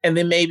 and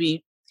then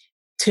maybe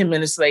 10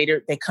 minutes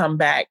later, they come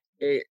back.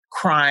 They're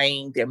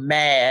crying, they're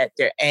mad,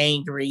 they're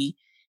angry.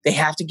 They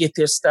have to get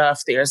their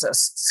stuff. There's a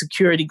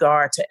security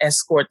guard to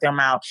escort them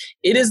out.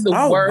 It is the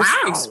worst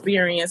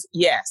experience.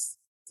 Yes.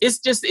 It's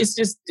just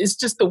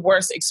the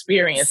worst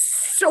experience.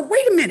 So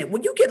wait a minute.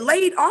 When you get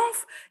laid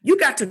off, you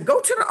got to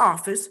go to the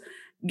office,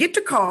 get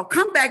the call,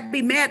 come back,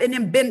 be mad,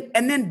 and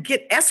then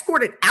get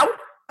escorted out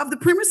of the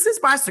premises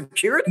by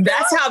security?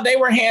 That's how they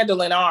were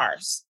handling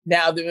ours.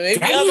 Now, there may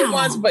be other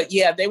ones, but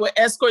yeah, they would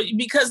escort you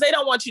because they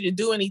don't want you to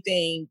do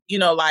anything,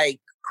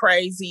 like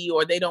crazy,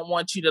 or they don't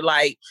want you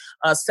to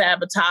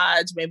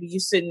sabotage. Maybe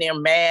you're sitting there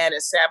mad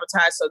and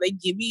sabotage. So they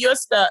give you your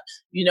stuff,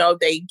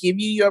 they give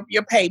you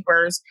your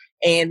papers,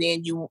 and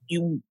then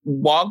you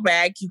walk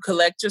back, you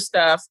collect your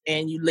stuff,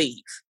 and you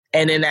leave.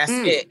 And then that's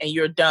it, and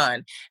you're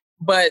done.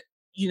 But,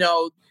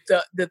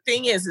 the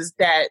thing is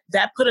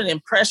that put an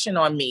impression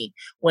on me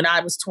when I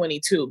was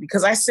 22,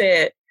 because I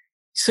said,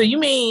 so you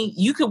mean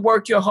you could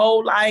work your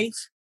whole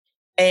life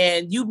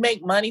and you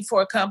make money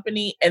for a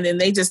company and then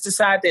they just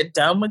decide they're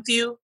done with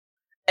you?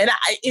 And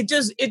it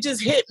just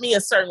hit me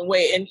a certain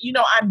way. And,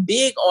 I'm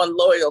big on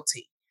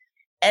loyalty.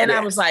 And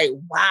I was like,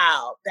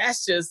 wow,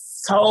 that's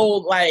just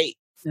so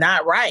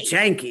not right.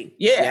 Janky.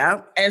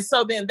 Yeah. And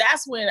so then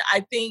that's when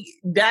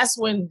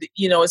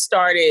it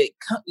started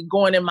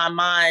going in my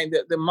mind,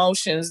 the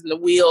emotions and the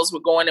wheels were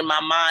going in my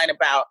mind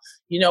about,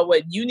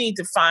 what, you need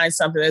to find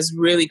something that's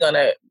really going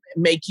to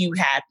make you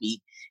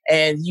happy.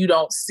 And you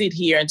don't sit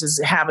here and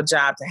just have a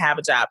job to have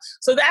a job.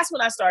 So that's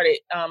when I started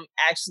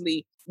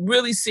actually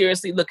really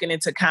seriously looking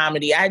into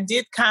comedy. I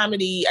did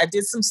comedy. I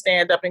did some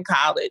stand-up in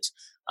college.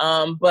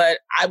 But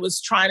I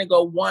was trying to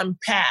go one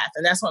path.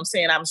 And that's what I'm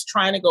saying. I was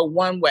trying to go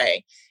one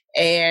way.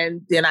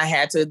 And then I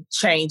had to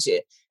change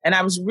it. And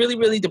I was really,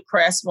 really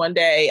depressed one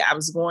day. I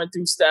was going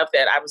through stuff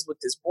that I was with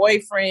this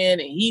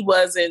boyfriend and he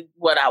wasn't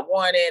what I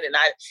wanted. And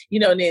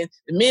and then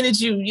the minute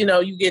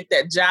you get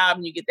that job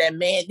and you get that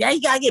man, yeah,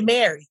 you got to get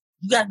married.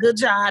 You got a good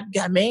job, you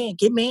got a man,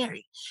 get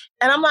married.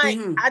 And I'm like,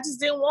 I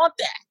just didn't want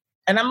that.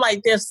 And I'm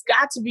like, there's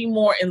got to be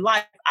more in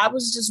life. I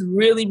was just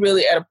really,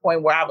 really at a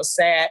point where I was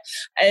sad.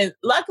 And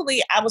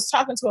luckily, I was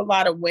talking to a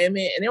lot of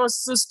women, and there were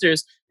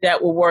sisters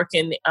that were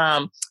working.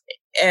 And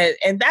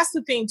that's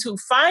the thing, too.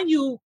 Find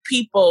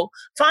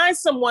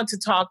someone to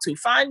talk to.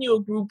 Find you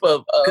a group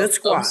of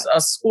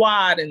a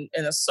squad and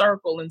a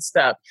circle and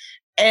stuff.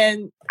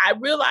 And I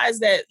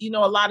realized that, a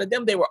lot of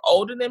them, they were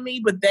older than me,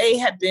 but they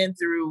had been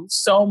through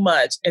so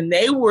much and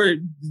they were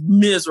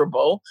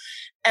miserable.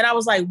 And I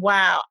was like,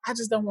 wow, I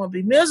just don't want to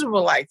be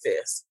miserable like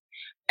this.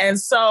 And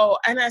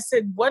I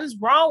said, what is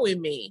wrong with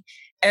me?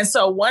 And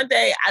so one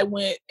day I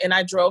went and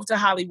I drove to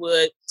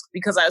Hollywood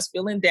because I was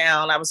feeling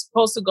down. I was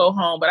supposed to go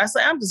home, but I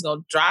said, I'm just going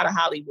to drive to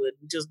Hollywood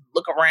and just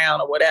look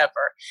around or whatever.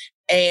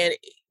 And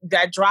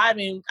I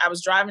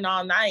was driving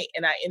all night,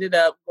 and I ended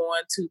up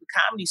going to the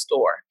Comedy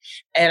Store.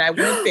 And I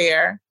went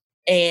there,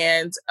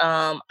 and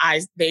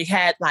they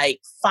had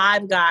like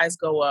 5 guys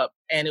go up,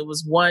 and it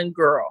was one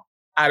girl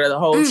out of the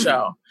whole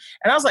show.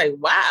 And I was like,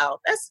 wow,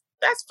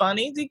 that's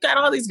funny. You got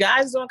all these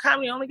guys doing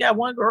comedy, only got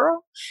one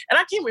girl. And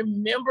I can't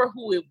remember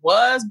who it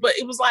was, but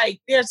it was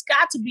like, there's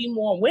got to be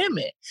more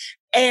women.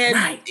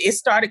 And it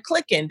started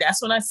clicking.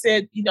 That's when I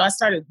said, I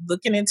started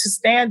looking into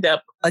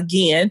stand-up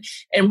again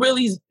and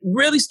really,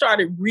 really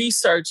started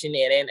researching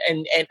it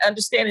and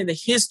understanding the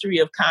history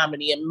of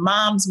comedy and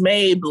Moms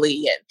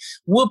Mabley and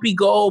Whoopi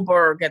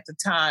Goldberg at the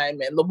time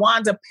and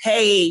LaWanda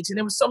Page. And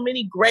there were so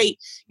many great,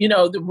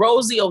 the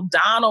Rosie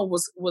O'Donnell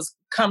was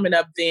coming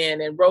up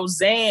then, and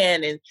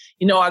Roseanne, and,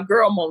 our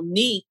girl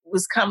Monique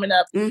was coming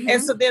up. Mm-hmm.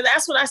 And so then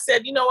that's when I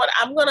said, you know what,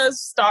 I'm going to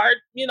start,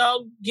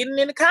 getting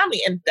into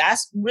comedy. And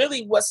that's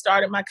really what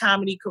started my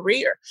comedy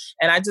career.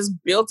 And I just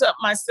built up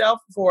myself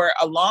for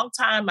a long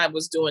time. I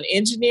was doing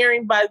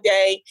engineering by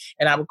day,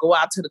 and I would go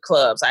out to the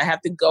clubs. I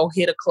have to go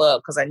hit a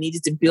club because I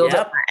needed to build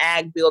up my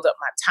act, build up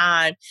my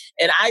time.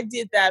 And I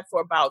did that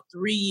for about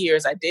 3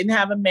 years. I didn't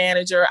have a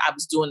manager. I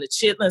was doing the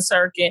Chitlin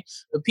circuit.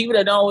 The people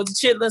that don't know what the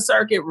Chitlin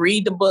circuit,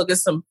 read the book.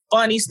 There's some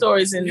funny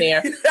stories in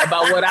there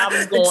about what I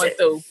was going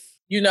through.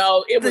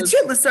 It was the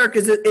Chitlin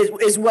circus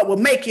is what will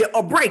make you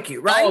or break you,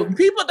 right? Oh,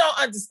 people don't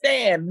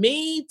understand.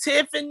 Me,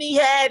 Tiffany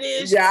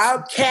Haddish,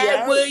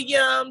 Cat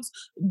Williams,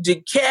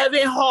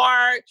 Kevin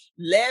Hart,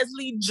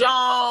 Leslie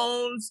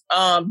Jones,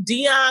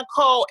 Deion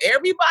Cole,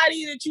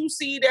 everybody that you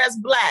see that's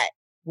Black,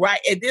 right?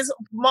 At this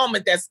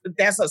moment,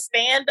 that's a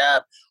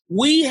stand-up.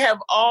 We have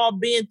all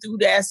been through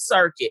that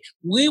circuit.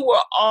 We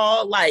were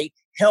all like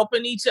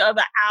helping each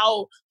other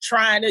out,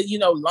 trying to,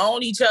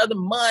 loan each other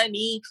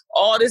money,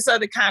 all this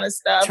other kind of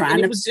stuff.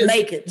 Trying to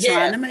make it.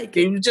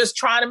 We were just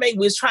trying to make it.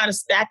 We was trying to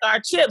stack our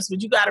chips.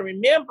 But you got to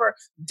remember,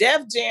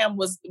 Def Jam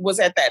was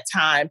at that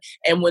time.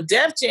 And when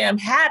Def Jam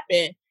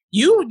happened,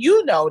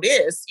 you know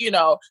this,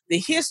 the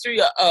history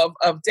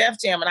of Def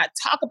Jam. And I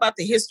talk about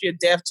the history of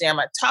Def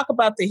Jam. I talk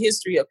about the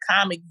history of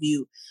Comic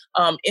View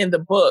in the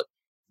book.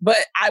 But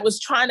I was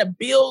trying to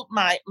build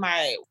my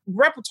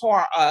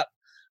repertoire up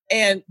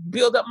and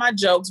build up my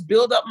jokes,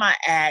 build up my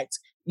act,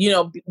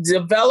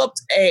 developed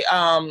a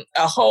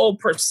whole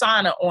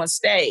persona on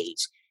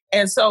stage.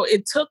 And so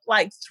it took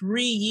like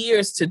 3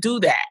 years to do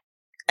that.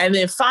 And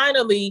then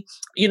finally,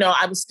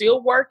 I was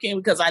still working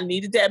because I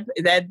needed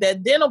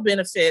that dental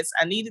benefits.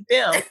 I needed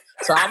them.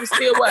 So I was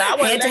still working. I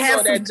wasn't let go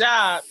of that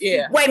job.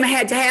 Yeah. Wait a minute,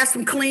 had to have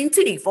some clean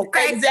teeth,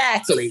 okay?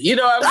 Exactly. You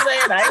know what I'm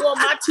saying? I ain't want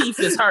my teeth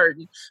is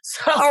hurting.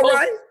 So, all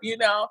right.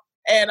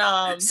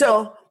 And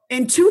so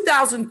in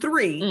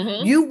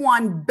 2003, you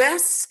won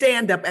Best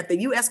Stand-Up at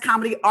the U.S.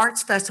 Comedy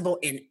Arts Festival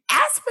in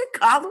Aspen,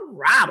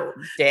 Colorado.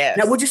 Yes.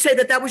 Now, would you say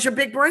that was your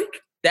big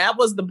break? That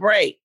was the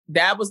break.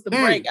 That was the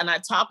break. And I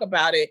talk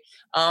about it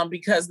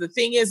because the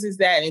thing is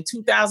that in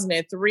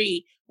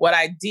 2003, what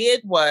I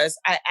did was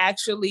I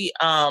actually,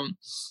 I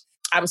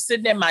was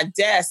sitting at my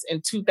desk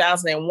in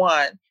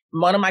 2001.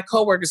 One of my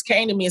coworkers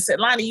came to me and said,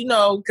 Lonnie,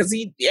 because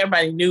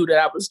everybody knew that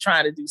I was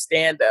trying to do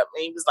stand-up.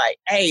 And he was like,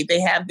 hey, they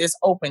have this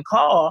open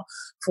call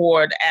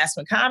for the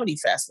Aspen Comedy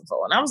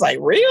Festival. And I was like,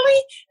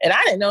 really? And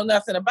I didn't know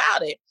nothing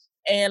about it.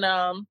 And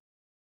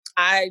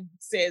I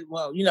said,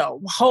 well,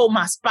 hold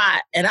my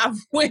spot. And I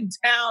went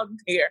down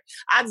there.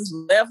 I just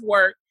left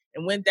work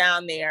and went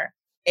down there.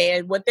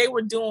 And what they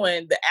were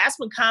doing, the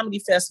Aspen Comedy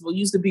Festival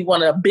used to be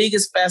one of the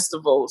biggest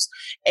festivals.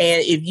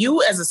 And if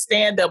you as a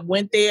stand-up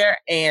went there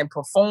and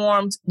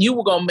performed, you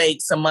were going to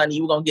make some money.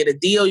 You were going to get a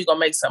deal. You're going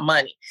to make some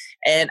money.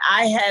 And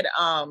I had,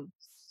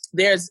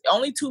 there's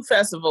only 2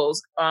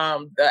 festivals.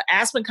 The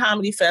Aspen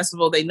Comedy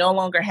Festival, they no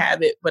longer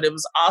have it, but it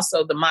was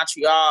also the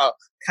Montreal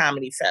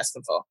Comedy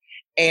Festival.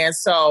 And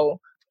so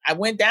I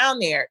went down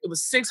there. It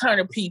was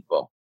 600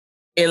 people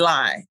in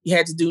line. You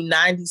had to do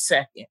 90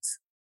 seconds.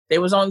 They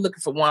was only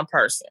looking for one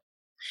person.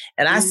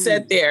 And I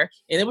sat there,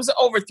 and it was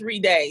over 3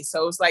 days.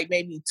 So it was like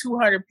maybe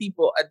 200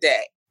 people a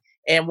day.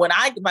 And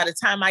by the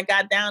time I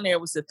got down there,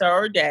 it was the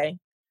 3rd day.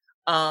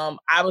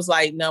 I was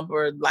like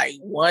number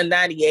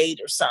 198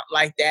 or something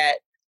like that.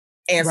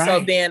 And so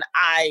then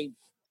I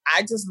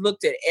just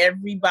looked at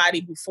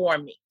everybody before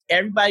me.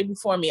 Everybody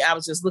before me, I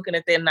was just looking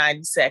at their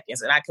 90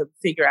 seconds, and I could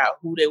figure out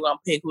who they were going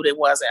to pick, who they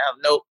wasn't.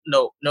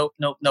 Nope.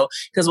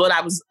 Because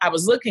I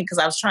was looking because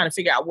I was trying to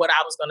figure out what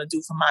I was going to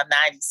do for my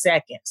 90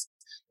 seconds.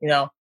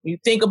 You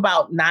think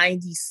about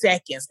 90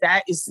 seconds.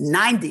 That is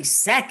 90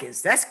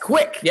 seconds. That's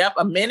quick. Yep,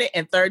 1 minute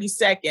and 30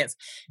 seconds.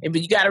 But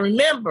you got to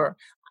remember,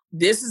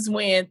 this is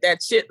when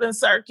that Chitlin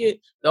circuit,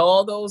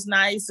 all those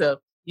nights of,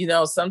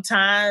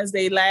 sometimes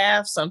they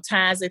laugh,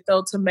 sometimes they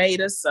throw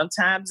tomatoes,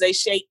 sometimes they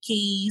shake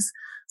keys.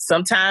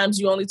 Sometimes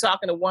you're only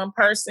talking to one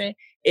person.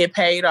 It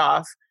paid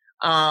off.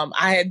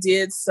 I had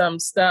did some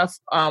stuff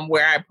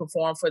where I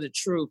performed for the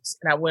troops,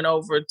 and I went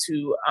over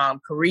to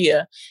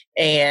Korea,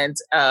 and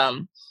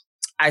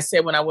I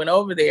said when I went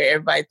over there,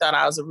 everybody thought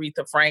I was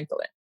Aretha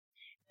Franklin.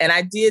 And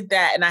I did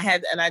that, and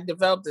I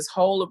developed this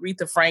whole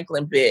Aretha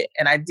Franklin bit,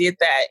 and I did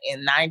that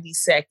in 90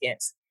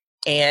 seconds.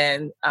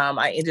 And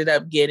I ended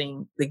up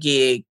getting the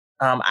gig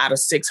out of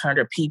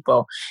 600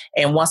 people.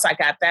 And once I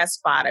got that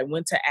spot, I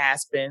went to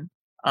Aspen.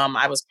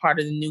 I was part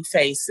of the New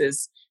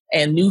Faces.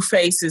 And New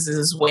Faces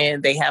is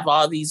when they have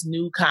all these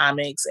new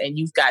comics and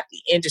you've got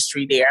the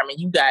industry there. I mean,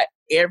 you got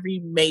every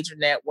major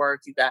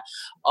network, you got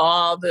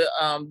all the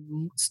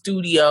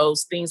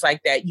studios, things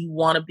like that. You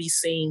want to be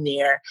seen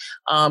there.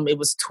 It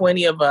was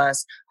 20 of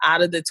us.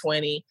 Out of the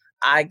 20,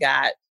 I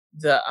got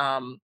the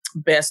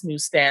best new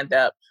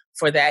stand-up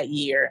for that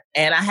year.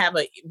 And I have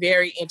a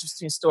very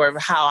interesting story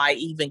of how I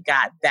even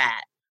got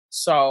that.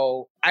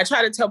 So I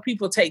try to tell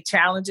people take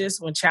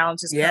challenges when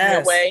challenges come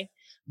your way.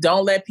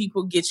 Don't let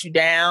people get you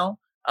down.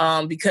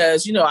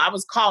 Because, you know, I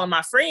was calling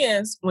my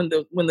friends when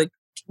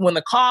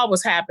the call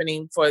was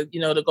happening for, you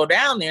know, to go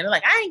down there. And they're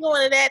like, I ain't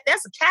going to that.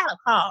 That's a cattle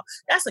call.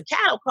 That's a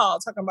cattle call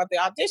talking about the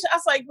audition. I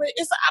was like, but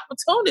it's an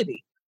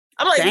opportunity.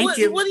 I'm like,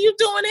 what are you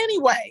doing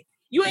anyway?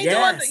 You ain't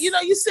doing, you know,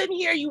 you sitting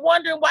here, you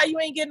wondering why you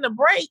ain't getting a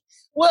break.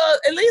 Well,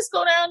 at least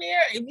go down there.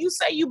 If you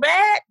say you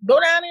bad, go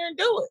down there and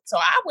do it. So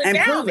I went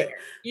down there,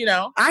 you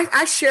know.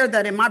 I shared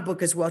that in my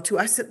book as well, too.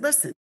 I said,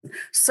 listen,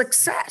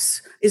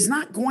 success is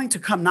not going to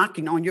come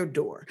knocking on your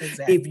door.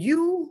 Exactly. If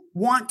you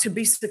want to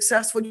be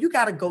successful, you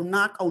got to go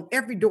knock on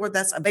every door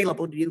that's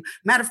available to you.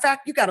 Matter of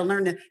fact, you got to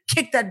learn to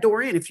kick that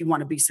door in if you want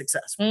to be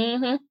successful.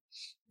 Mm-hmm.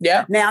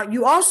 Yeah. Now,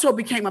 you also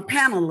became a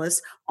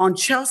panelist on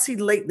Chelsea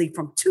Lately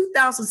from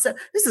 2007.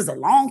 This is a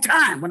long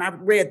time when I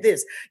read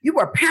this. You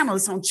were a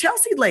panelist on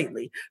Chelsea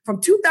Lately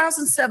from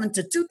 2007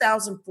 to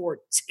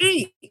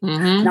 2014.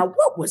 Mm-hmm. Now,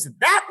 what was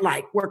that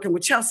like working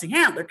with Chelsea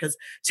Handler? Because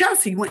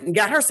Chelsea went and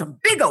got her some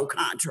big old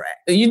contract.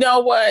 You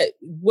know what?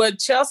 What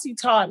Chelsea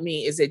taught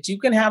me is that you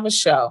can have a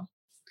show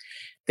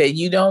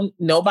that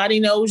nobody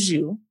knows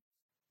you.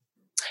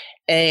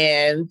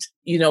 And,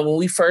 you know, when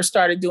we first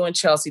started doing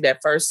Chelsea, that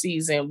first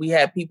season, we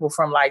had people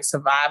from like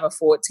Survivor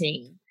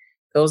 14.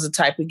 Those are the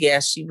type of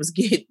guests she was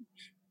getting.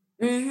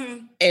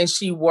 Mm-hmm. And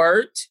she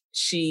worked.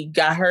 She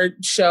got her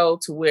show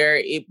to where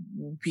it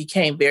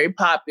became very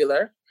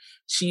popular.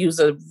 She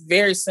used a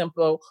very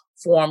simple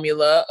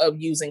formula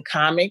of using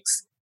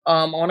comics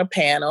on a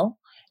panel.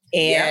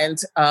 And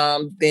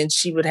then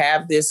she would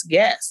have this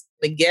guest.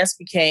 The guest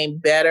became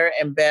better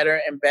and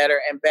better and better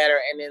and better.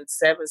 And in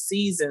 7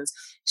 seasons,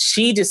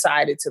 she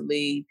decided to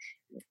leave.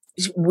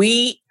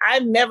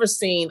 I've never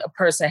seen a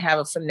person have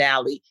a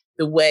finale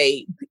the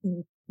way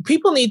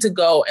people need to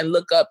go and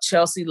look up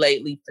Chelsea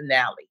Lately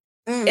finale.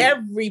 Mm.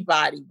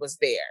 Everybody was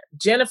there.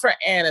 Jennifer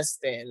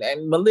Aniston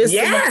and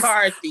Melissa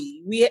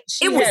McCarthy.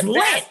 She had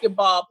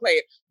basketball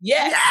players.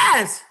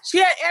 Yes. She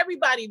had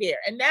everybody there.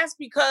 And that's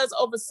because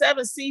over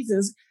 7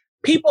 seasons,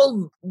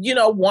 people, you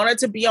know, wanted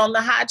to be on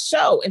the hot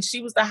show, and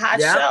she was the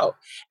hot show.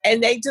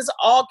 And they just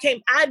all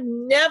came. Viv,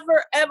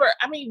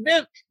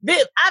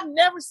 I've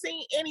never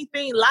seen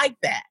anything like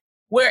that,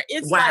 where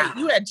it's like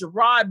you had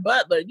Gerard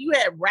Butler, you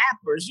had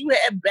rappers, you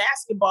had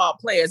basketball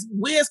players,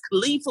 Wiz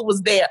Khalifa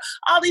was there,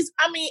 all these,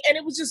 and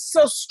it was just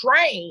so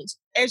strange.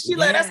 And she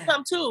let us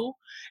come too.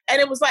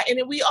 And it was like, and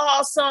then we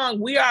all sung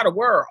We Are the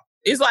World.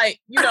 It's like,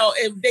 you know,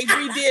 if they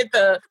redid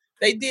the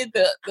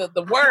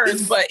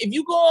words, but if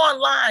you go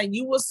online,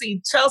 you will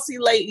see Chelsea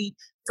Lately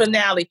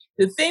finale.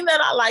 The thing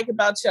that I like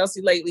about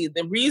Chelsea Lately,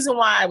 the reason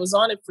why I was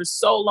on it for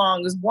so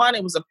long is, one,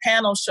 it was a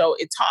panel show.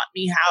 It taught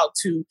me how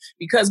to,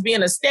 because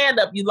being a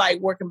stand-up, you like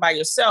working by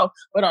yourself,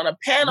 but on a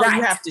panel,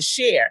 you have to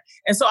share.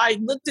 And so I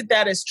looked at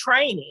that as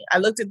training. I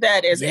looked at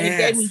that as, and it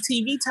gave me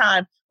TV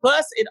time.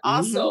 Plus it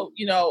also,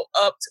 you know,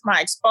 upped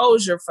my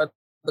exposure for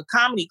the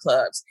comedy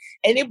clubs.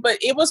 But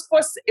it was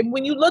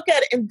when you look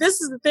at it, and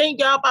this is the thing,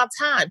 y'all, about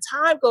time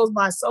goes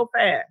by so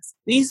fast.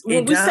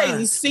 When we say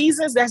these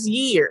seasons, that's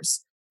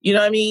years. You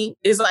know what I mean?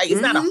 It's like,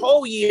 it's not a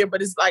whole year,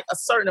 but it's like a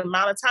certain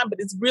amount of time, but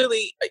it's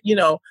really, you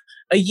know,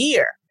 a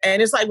year.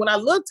 And it's like, when I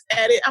looked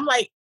at it, I'm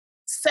like,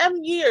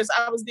 7 years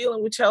I was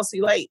dealing with Chelsea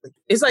Lately.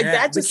 It's like,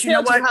 that just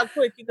tells you how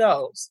quick it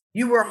goes.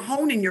 You were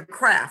honing your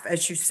craft,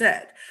 as you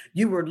said.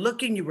 You were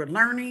looking, you were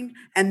learning.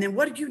 And then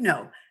what did you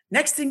know?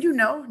 Next thing you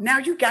know, now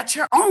you got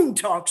your own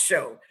talk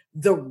show,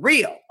 The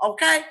Real,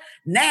 okay?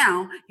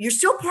 Now, you're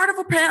still part of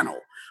a panel,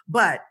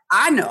 but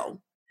I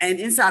know, and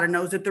Insider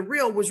knows, that The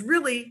Real was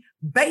really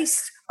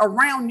based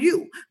around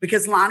you.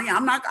 Because, Lonnie,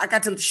 I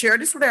got to share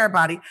this with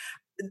everybody.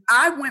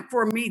 I went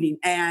for a meeting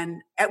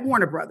at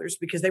Warner Brothers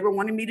because they were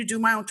wanting me to do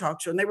my own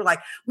talk show. And they were like,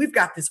 we've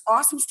got this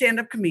awesome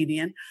stand-up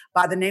comedian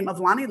by the name of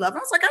Lonnie Love. And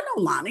I was like, I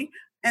know Lonnie.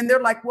 And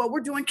they're like, well, we're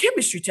doing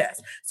chemistry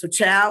tests. So,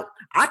 child,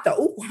 I thought,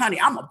 oh, honey,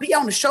 I'm going to be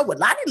on the show with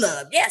Lonnie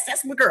Love. Yes,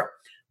 that's my girl.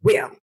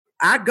 Well,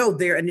 I go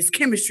there, and this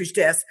chemistry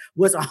test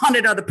was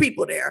 100 other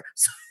people there.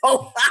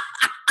 So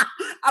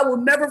I will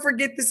never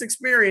forget this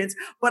experience.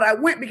 But I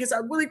went because I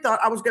really thought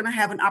I was going to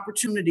have an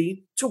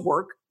opportunity to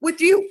work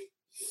with you.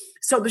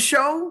 So the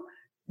show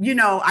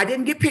I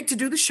didn't get picked to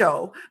do the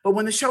show, but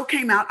when the show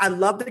came out, I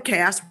loved the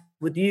cast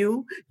with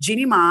you,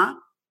 Jeannie Ma.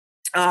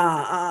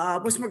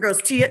 What's my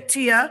girls?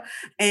 Tia,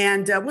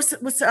 and what's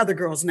the other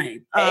girl's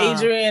name?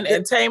 Adrian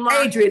and Tamar.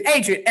 Adrian,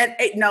 and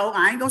no,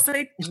 I ain't gonna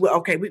say. Well,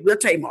 okay, we'll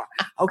Tamar.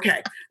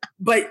 Okay,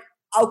 but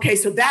okay,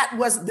 so that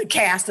was the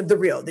cast of The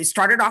Real. They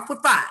started off with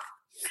 5.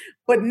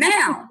 But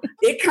now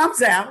it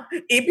comes out,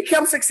 it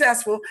becomes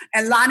successful,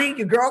 and Lonnie,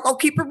 your girl, go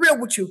keep it real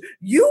with you.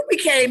 You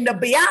became the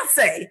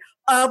Beyonce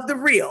of The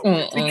Real.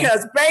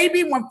 Because,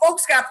 baby, when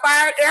folks got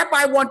fired,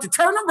 everybody wanted to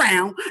turn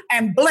around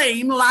and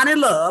blame Lonnie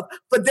Love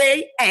for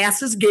their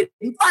asses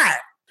getting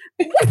fired.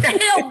 What the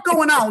hell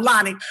going on,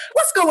 Lonnie?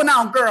 What's going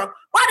on, girl?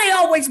 Why they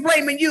always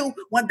blaming you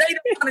when they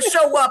don't want to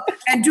show up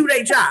and do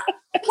their job?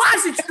 Why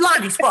is it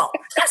Lonnie's fault?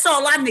 That's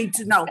all I need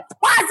to know.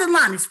 Why is it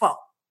Lonnie's fault?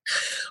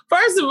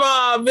 First of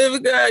all,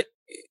 Vivica,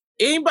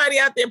 anybody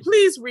out there,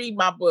 please read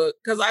my book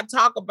because I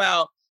talk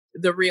about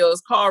The Real.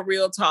 It's called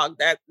Real Talk.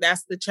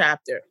 That's the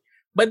chapter.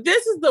 But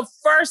this is the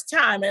first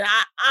time, and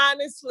I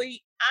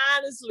honestly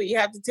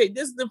have to tell you,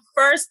 this is the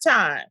first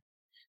time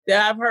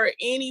that I've heard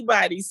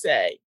anybody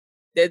say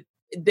that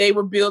they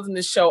were building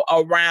the show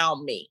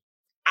around me.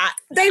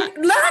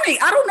 Lonnie,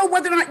 I don't know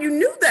whether or not you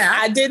knew that.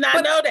 I did not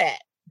know that.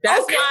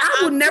 That's okay, why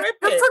I will never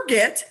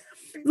forget.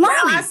 Lonnie,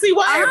 now I see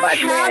why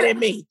everybody's mad at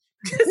me.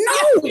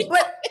 No,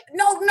 but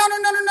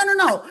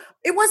no.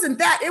 It wasn't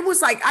that. It was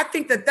like, I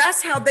think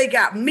that's how they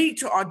got me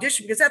to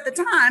audition because at the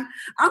time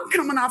I'm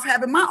coming off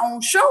having my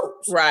own shows.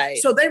 Right.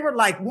 So they were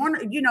like, they want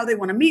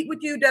to meet with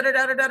you,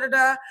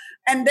 da.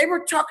 And they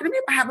were talking to me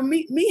about having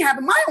me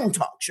having my own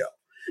talk show.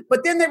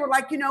 But then they were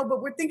like,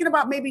 but we're thinking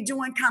about maybe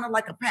doing kind of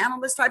like a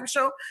panelist type of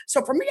show.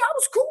 So for me, I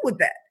was cool with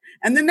that.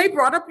 And then they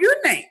brought up your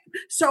name.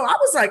 So I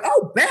was like,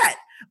 oh, bet.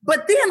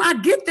 But then I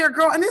get there,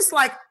 girl, and it's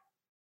like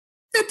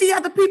 50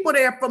 other people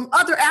there from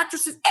other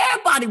actresses.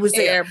 Everybody was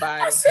there.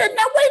 Everybody. I said,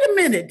 now, wait a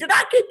minute. Did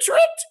I get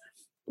tricked?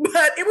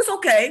 But it was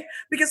okay.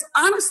 Because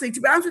honestly,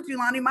 to be honest with you,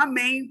 Lonnie, my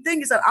main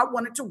thing is that I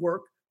wanted to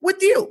work with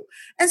you.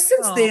 And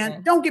since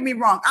then, don't get me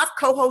wrong, I've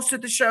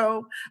co-hosted the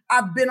show.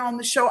 I've been on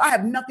the show. I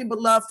have nothing but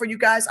love for you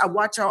guys. I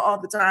watch y'all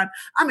all the time.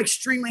 I'm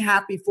extremely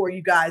happy for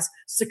you guys'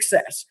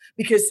 success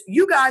because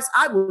you guys,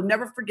 I will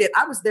never forget.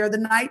 I was there the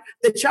night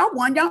that y'all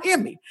won y'all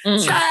Emmy.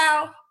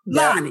 Child,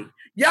 Lonnie,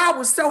 y'all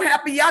was so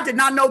happy. Y'all did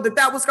not know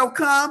that was going to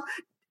come.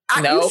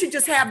 You should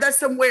just have that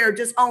somewhere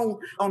just on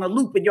a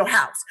loop in your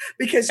house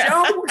because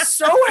y'all were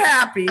so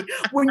happy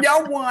when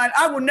y'all won.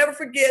 I will never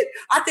forget.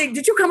 I think,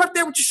 did you come up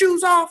there with your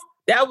shoes off?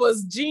 That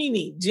was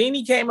Jeannie.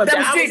 Jeannie came up. That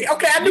was Jeannie.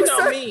 Okay, I knew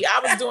me.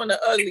 I was doing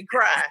the ugly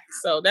cry.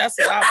 So that's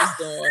what I was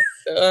doing.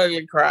 The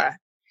ugly cry.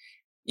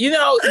 We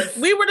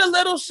were the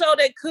little show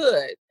that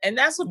could. And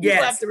that's what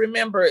people have to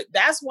remember.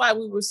 That's why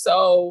we were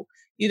so,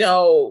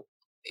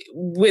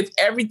 with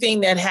everything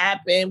that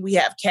happened, we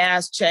have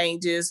cast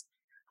changes.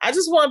 I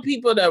just want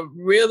people to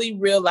really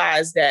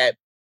realize that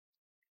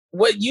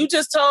what you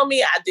just told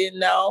me, I didn't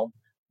know,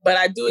 but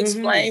I do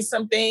explain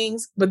some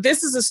things. But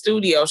this is a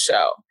studio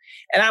show.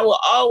 And I will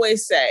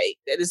always say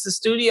that it's a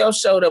studio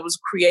show that was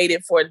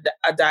created for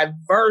a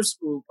diverse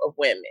group of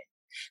women.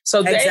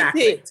 So they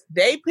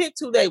picked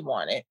who they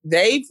wanted.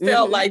 They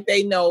felt like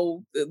they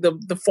know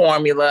the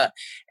formula,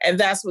 and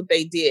that's what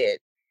they did.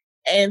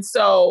 And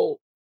so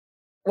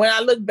when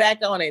I look back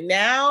on it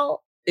now,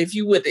 if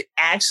you would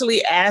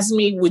actually ask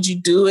me, would you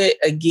do it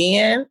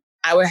again?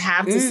 I would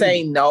have to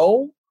say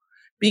no,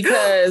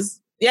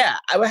 because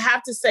I would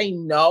have to say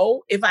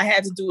no if I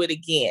had to do it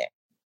again.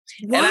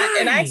 Why?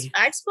 And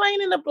I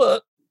explain in the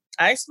book.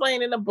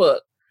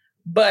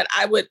 But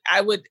I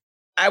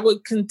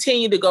would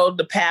continue to go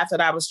the path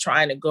that I was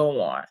trying to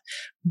go on.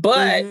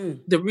 But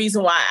the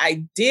reason why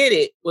I did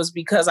it was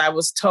because I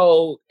was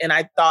told, and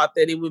I thought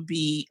that it would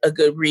be a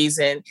good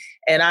reason.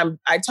 And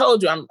I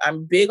told you,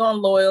 I'm big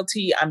on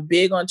loyalty. I'm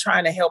big on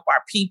trying to help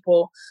our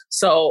people.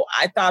 So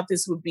I thought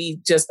this would be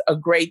just a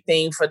great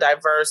thing for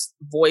diverse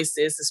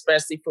voices,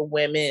 especially for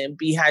women, and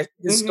be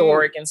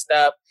historic and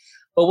stuff.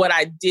 But what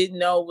I didn't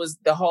know was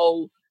the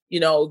whole,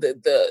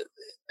 the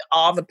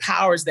all the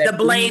powers that the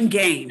blame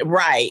game,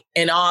 right,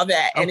 and all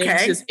that, and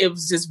it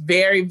was just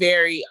very,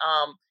 very,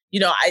 I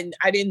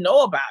didn't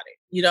know about it.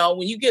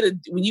 When you get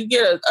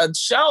a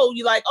show,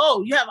 you're like,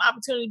 oh, you have an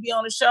opportunity to be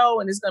on a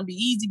show, and it's gonna be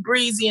easy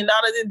breezy and all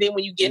that. And then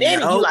when you get in,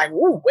 it, you're like,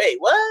 ooh, wait,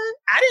 what?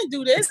 I didn't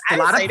do this. A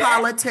lot of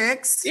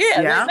politics.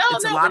 Yeah,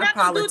 it's a lot of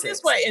politics. Do it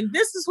this way, and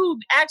this is who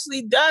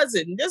actually does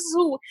it, and this is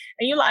who,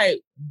 and you're like,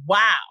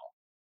 wow.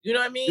 You know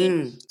what I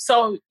mean?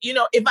 So,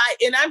 if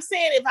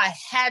I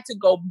had to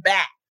go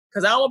back,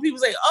 because I don't want people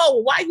to say, oh,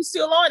 why are you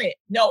still on it?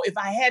 No, if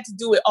I had to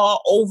do it all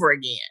over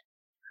again,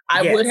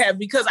 I would have,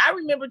 because I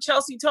remember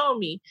Chelsea told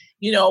me,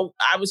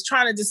 I was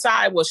trying to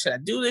decide, well, should I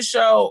do this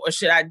show or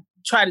should I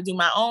try to do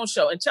my own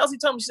show? And Chelsea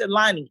told me, she said,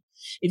 Lonnie,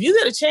 if you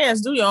get a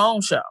chance, do your own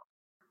show.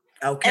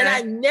 Okay. And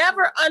I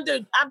never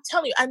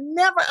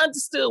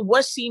understood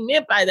what she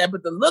meant by that,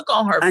 but the look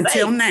on her face.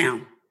 Until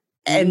now.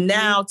 And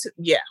now,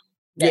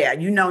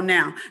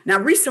 now. Now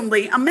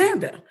recently,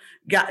 Amanda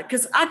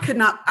because I'm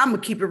going to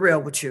keep it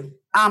real with you.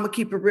 I'm gonna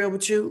keep it real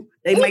with you.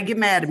 They may get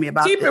mad at me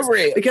about this. Keep it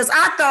real. Because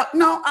I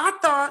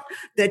thought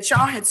that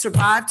y'all had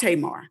survived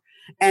Tamar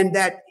and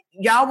that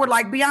y'all were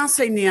like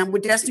Beyonce and them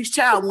with Destiny's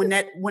Child when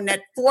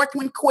that fourth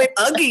one quit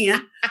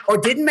again or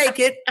didn't make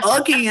it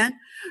again,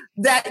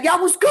 that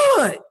y'all was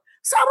good.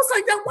 So I was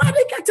like, now why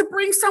they got to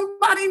bring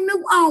somebody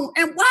new on?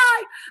 And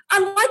why? I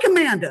like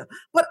Amanda,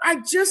 but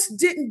I just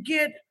didn't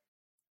get,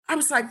 I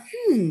was like,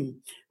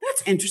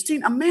 that's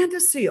interesting. Amanda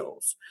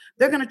Seales.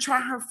 They're going to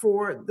try her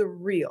for The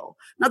Real.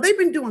 Now, they've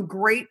been doing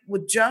great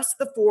with just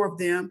the four of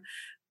them.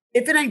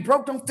 If it ain't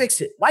broke, don't fix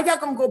it. Why y'all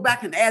going to go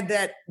back and add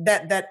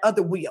that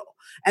other wheel?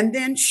 And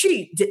then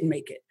she didn't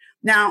make it.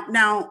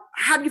 Now,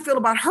 how do you feel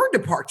about her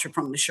departure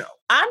from the show?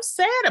 I'm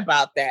sad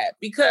about that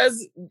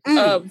because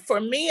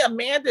for me,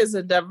 Amanda is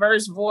a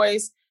diverse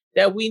voice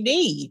that we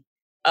need,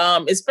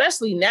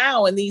 especially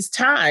now in these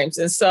times.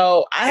 And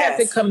so I have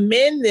to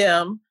commend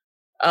them,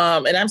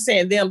 and I'm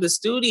saying them, the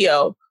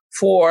studio,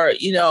 for,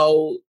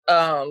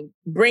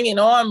 bringing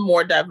on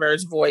more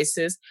diverse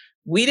voices.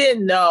 We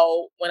didn't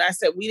know, when I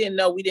said we didn't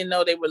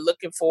know they were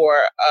looking for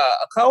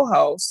a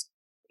co-host.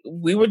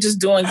 We were just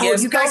doing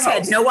guest you guys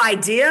co-hosts. had no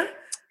idea?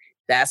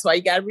 That's why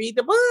you got to read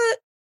the book.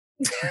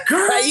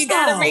 Girl, you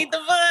got to read the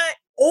book.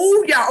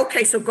 Oh, yeah.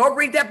 Okay, so go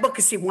read that book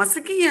and see, once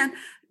again,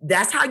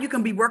 that's how you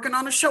can be working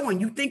on a show and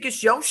you think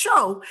it's your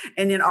show.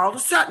 And then all of a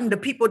sudden, the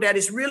people that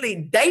is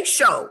really they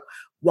show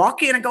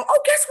walk in and go,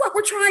 oh, guess what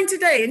we're trying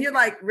today? And you're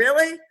like,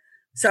 really?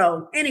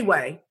 So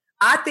anyway,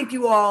 I think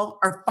you all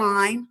are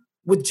fine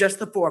with just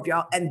the four of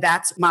y'all. And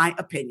that's my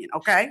opinion.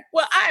 Okay.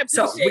 Well, I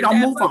appreciate that. So we're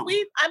going to move on.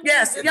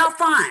 Yes, y'all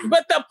fine.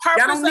 But the purpose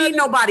y'all don't need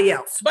nobody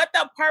else. But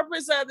the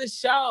purpose of the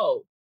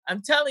show,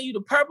 I'm telling you, the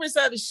purpose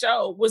of the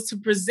show was to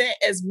present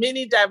as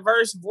many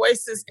diverse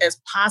voices as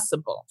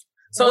possible.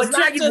 So it's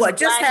not just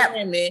black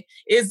women.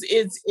 It's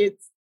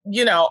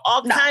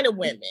all kind of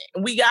women.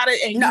 And we got it.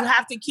 And you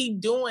have to keep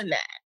doing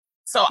that.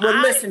 So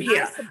listen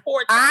here.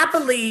 I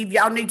believe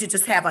y'all need to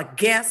just have a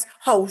guest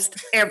host,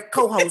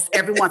 co-host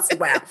every once in a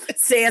while.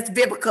 Says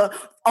Vivica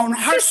on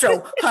her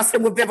show,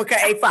 Hustling with Vivica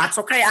A. Fox.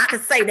 Okay, I can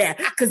say that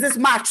because it's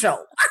my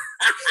show.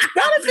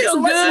 Doesn't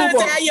feel good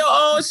to have your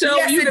own show.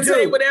 Yes, you can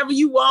say whatever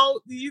you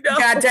want.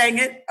 God dang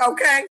it.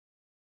 Okay.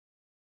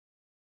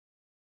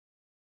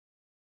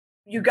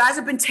 You guys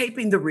have been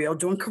taping The Real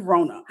during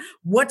Corona.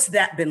 What's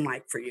that been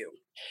like for you?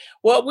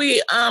 Well,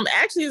 we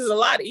actually is a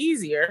lot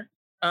easier.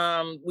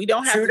 We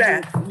don't have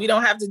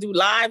to do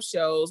live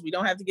shows. We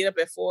don't have to get up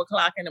at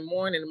 4:00 in the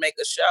morning to make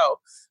a show.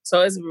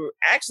 So it's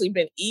actually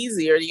been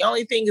easier. The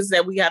only thing is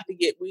that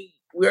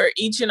we're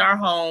each in our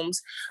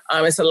homes.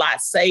 It's a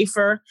lot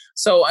safer.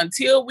 So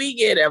until we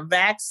get a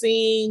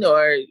vaccine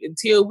or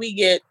until we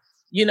get,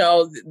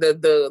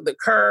 the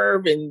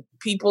curve and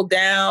people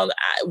down,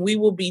 we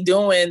will be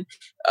doing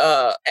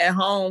at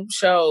home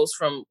shows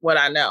from what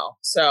I know.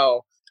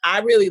 So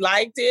I really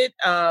liked it.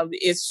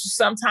 It's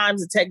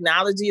sometimes the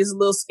technology is a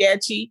little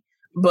sketchy,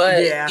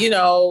 but you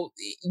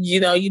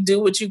do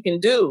what you can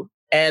do.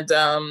 And,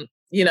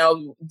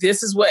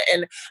 this is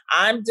and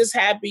I'm just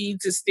happy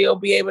to still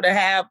be able to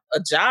have a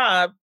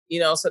job,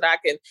 so that I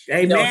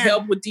can,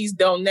 help with these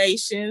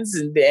donations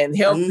and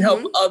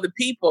help other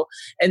people.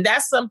 And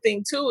that's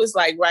something too, is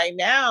like right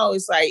now,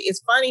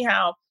 it's funny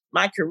how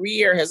my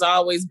career has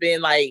always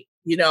been like,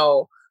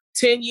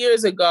 10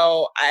 years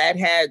ago, I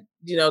had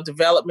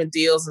development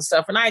deals and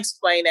stuff. And I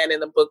explained that in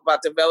the book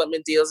about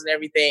development deals and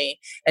everything.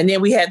 And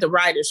then we had the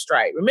writer's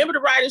strike. Remember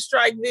the writer's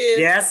strike, Viv?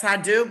 Yes, I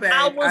do, babe.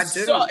 I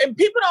do. And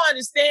people don't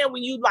understand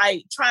when you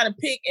like trying to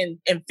pick and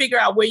figure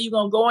out where you're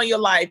going to go in your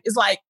life. It's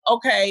like,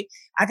 okay,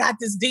 I got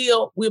this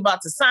deal. We're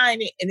about to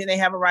sign it. And then they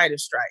have a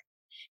writer's strike.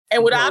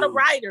 And without a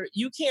writer,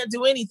 you can't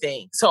do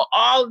anything. So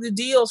all of the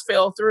deals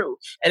fell through.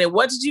 And then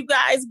what did you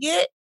guys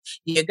get?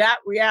 You got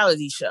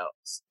reality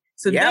shows.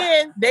 So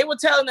then they were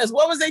telling us,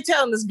 what was they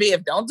telling us,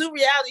 Viv? Don't do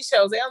reality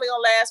shows. They only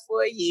gonna last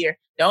for a year.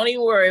 Don't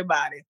even worry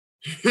about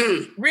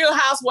it. Real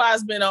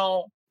Housewives been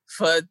on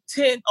for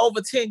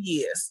over 10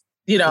 years.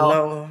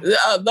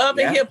 Love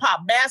and Hip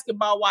Hop,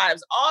 Basketball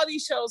Wives, all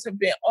these shows have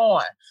been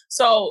on.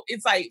 So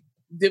it's like,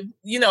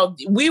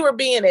 we were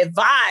being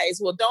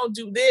advised, well, don't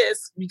do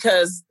this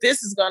because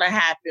this is going to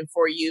happen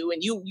for you.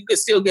 And you could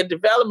still get a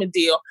development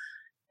deal.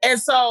 And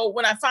so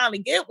when I finally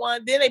get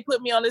one, then they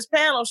put me on this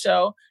panel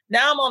show.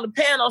 Now I'm on the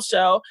panel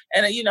show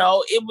and,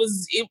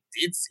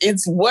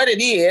 it's what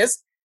it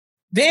is.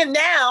 Then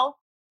now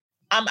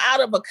I'm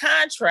out of a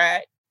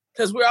contract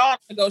because we're all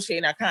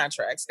negotiating our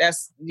contracts.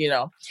 That's,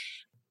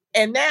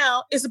 and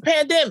now it's a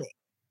pandemic.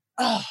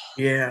 Oh,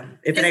 yeah.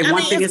 If it ain't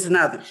one thing, it's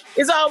another.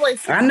 It's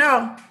always. I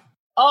know.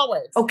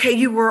 Always. Okay,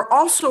 you were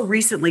also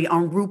recently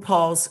on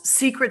RuPaul's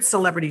Secret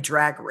Celebrity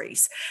Drag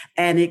Race,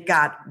 and it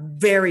got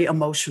very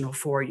emotional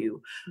for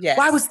you. Yes.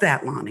 Why was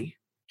that, Lonnie?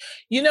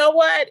 You know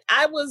what?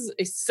 I was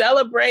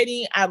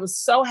celebrating. I was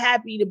so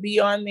happy to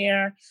be on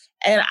there.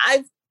 And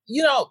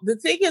the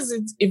thing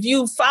is, if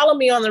you follow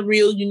me on The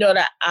Real, you know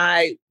that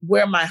I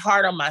wear my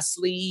heart on my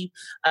sleeve.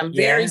 I'm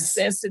very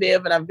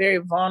sensitive and I'm very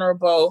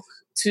vulnerable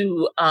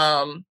to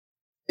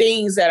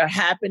things that are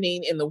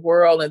happening in the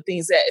world and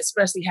things that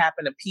especially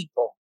happen to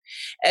people.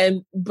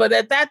 But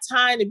at that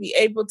time, to be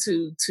able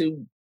to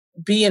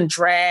be in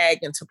drag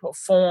and to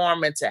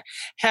perform and to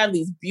have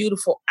these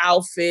beautiful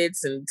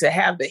outfits and to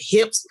have the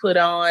hips put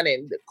on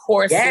and the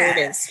corset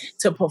and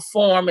to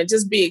perform and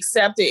just be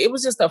accepted, it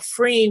was just a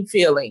freeing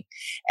feeling.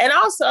 And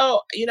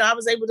also, I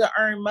was able to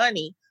earn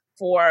money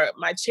for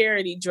my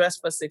charity, Dress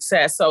for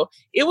Success. So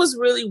it was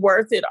really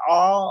worth it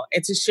all,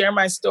 and to share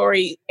my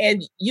story.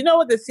 And you know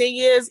what the thing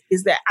is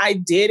that I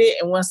did it,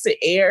 and once it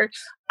aired,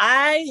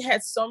 I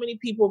had so many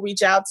people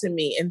reach out to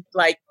me and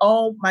like,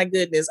 oh my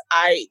goodness,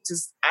 I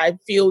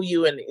feel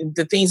you, and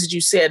the things that you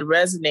said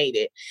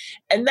resonated.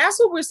 And that's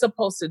what we're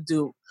supposed to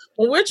do.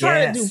 When we're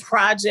trying to do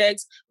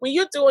projects, when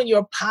you're doing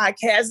your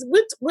podcast,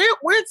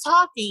 we're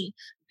talking,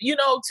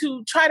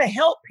 to try to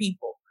help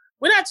people.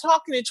 We're not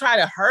talking to try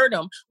to hurt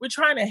them. We're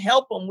trying to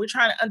help them. We're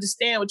trying to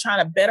understand. We're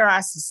trying to better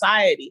our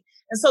society.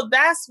 And so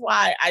that's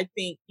why I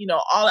think,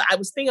 I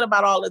was thinking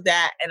about all of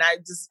that, and I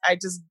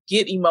just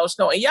get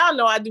emotional. And y'all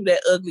know I do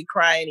that ugly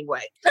cry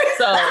anyway.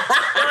 So don't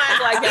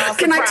act like y'all surprised.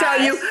 Can I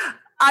tell you,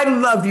 I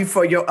love you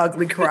for your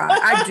ugly cry.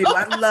 I do.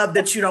 I love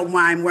that you don't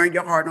mind wearing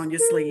your heart on your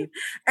sleeve.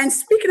 And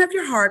speaking of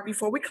your heart,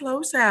 before we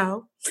close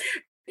out,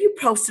 you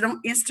posted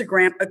on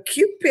Instagram a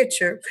cute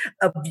picture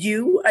of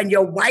you and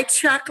your white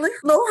chocolate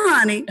little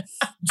honey,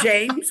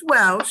 James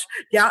Welsh,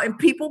 y'all in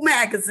People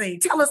Magazine.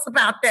 Tell us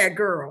about that,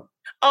 girl.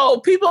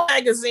 Oh, People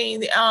Magazine,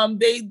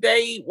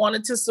 they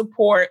wanted to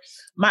support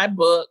my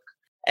book.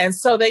 And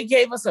so they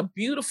gave us a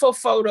beautiful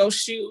photo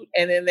shoot.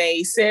 And then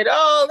they said,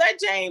 oh,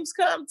 let James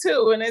come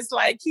too. And it's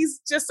like,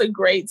 he's just a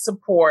great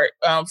support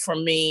for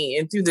me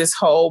and through this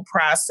whole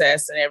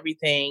process and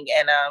everything.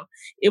 And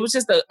it was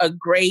just a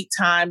great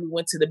time. We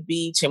went to the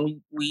beach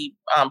and we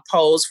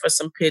posed for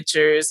some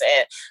pictures.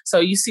 And so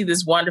you see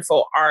this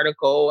wonderful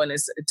article, and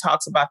it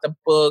talks about the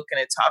book, and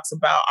it talks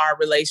about our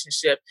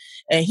relationship.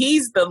 And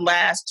he's the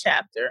last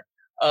chapter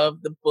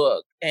of the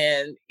book,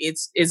 and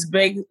it's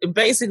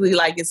basically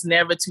like it's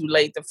never too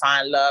late to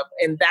find love.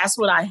 And that's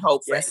what I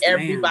hope for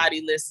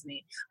everybody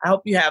listening. I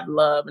hope you have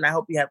love, and I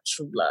hope you have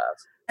true love.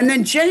 And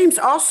then James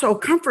also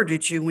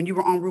comforted you when you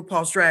were on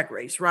RuPaul's Drag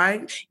Race,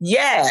 right?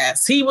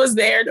 Yes, he was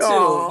there too.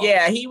 Aww.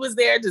 Yeah, he was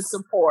there to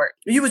support.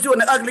 You was doing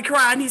the ugly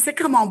cry, and he said,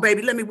 come on,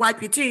 baby, let me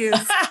wipe your tears.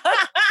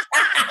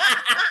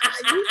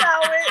 You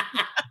know it.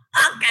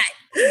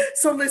 Okay.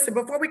 So listen,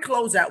 before we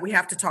close out, we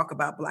have to talk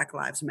about Black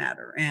Lives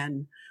Matter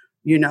and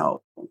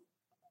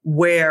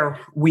where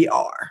we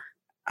are.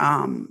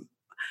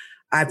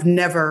 I've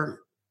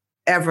never,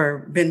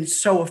 ever been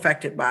so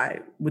affected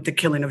with the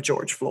killing of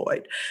George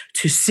Floyd,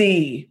 to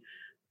see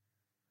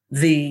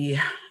the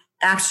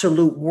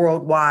absolute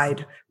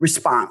worldwide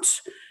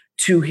response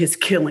to his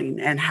killing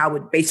and how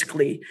it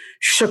basically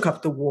shook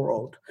up the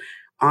world.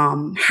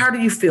 How do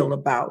you feel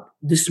about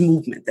this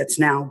movement that's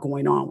now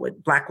going on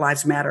with Black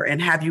Lives Matter? And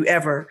have you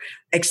ever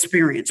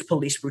experienced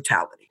police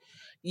brutality?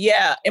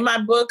 Yeah. In my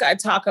book, I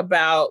talk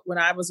about when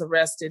I was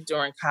arrested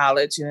during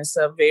college, and it's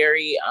a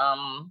very,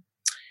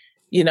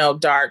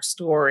 dark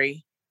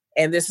story.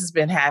 And this has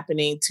been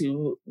happening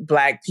to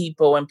Black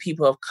people and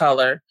people of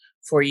color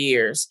for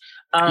years.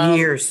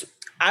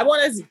 I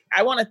want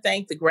to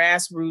thank the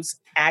grassroots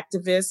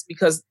activists,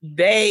 because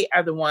they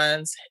are the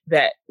ones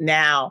that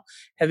now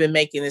have been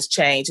making this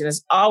change. And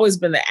it's always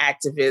been the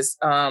activists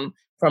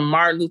from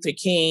Martin Luther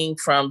King,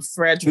 from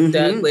Frederick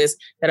Douglass,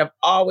 that have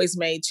always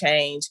made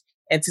change.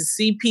 And to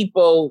see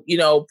people,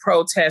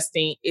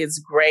 protesting is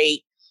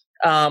great.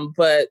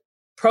 But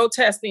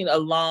protesting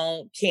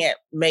alone can't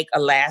make a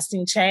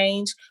lasting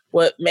change.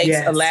 What makes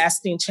a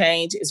lasting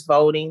change is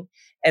voting.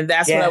 And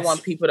that's what I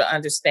want people to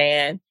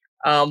understand.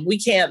 We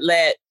can't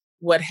let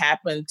what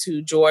happened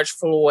to George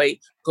Floyd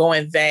go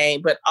in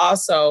vain, but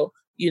also,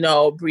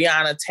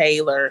 Breonna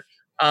Taylor,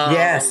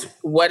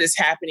 what is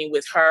happening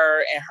with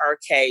her and her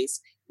case.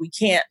 We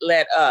can't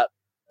let up.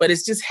 But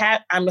it's just,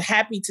 I'm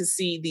happy to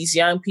see these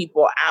young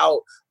people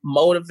out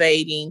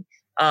motivating.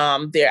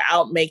 They're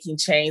out making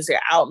change.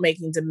 They're out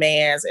making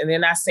demands, and they're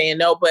not saying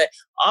no, but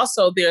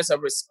also there's a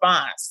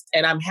response.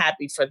 And I'm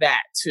happy for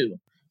that too.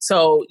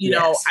 So,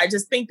 I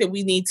just think that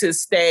we need to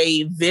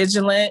stay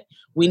vigilant.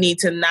 We need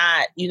to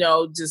not,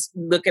 just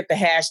look at the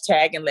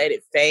hashtag and let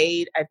it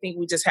fade. I think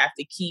we just have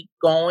to keep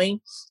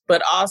going.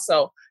 But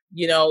also,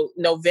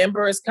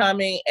 November is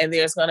coming, and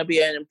there's going to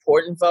be an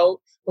important vote.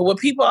 But what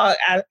people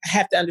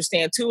have to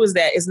understand too is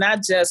that it's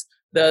not just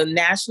the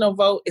national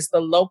vote, it's the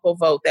local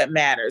vote that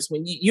matters.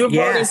 When you're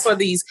voting for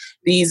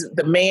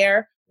the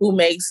mayor who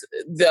makes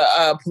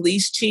the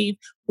police chief,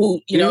 who,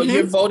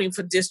 you're voting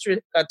for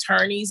district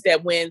attorneys,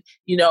 that when,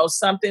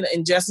 something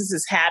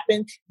injustices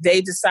happen, they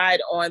decide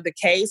on the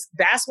case.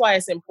 That's why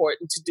it's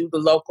important to do the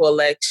local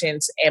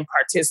elections and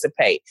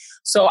participate.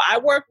 So I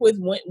work with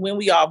When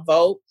We All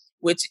Vote,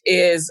 which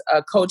is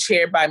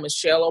co-chaired by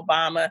Michelle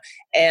Obama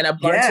and a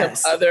bunch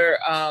of other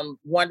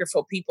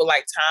wonderful people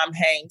like Tom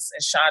Hanks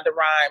and Shonda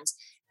Rhimes.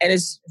 And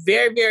it's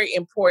very, very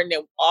important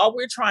that all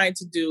we're trying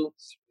to do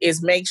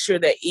is make sure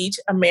that each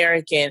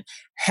American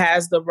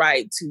has the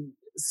right to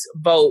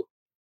vote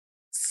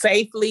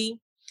safely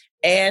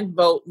and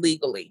vote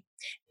legally.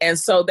 And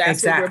so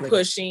that's what we're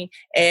pushing.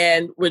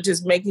 And we're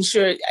just making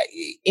sure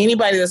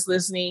anybody that's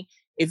listening,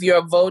 if you're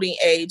of voting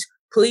age,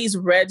 please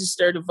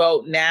register to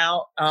vote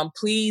now.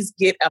 Please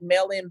get a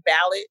mail-in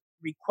ballot,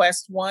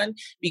 request one,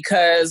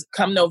 because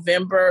come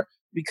November,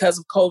 because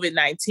of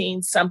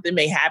COVID-19, something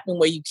may happen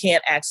where you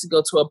can't actually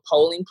go to a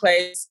polling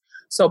place.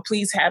 So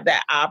please have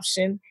that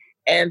option.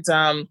 And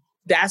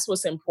that's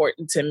what's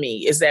important to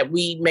me, is that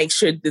we make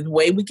sure the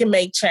way we can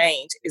make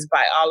change is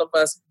by all of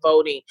us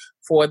voting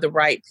for the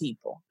right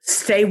people.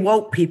 Stay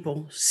woke,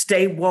 people.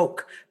 Stay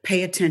woke.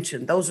 Pay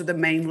attention. Those are the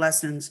main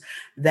lessons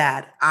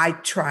that I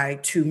try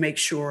to make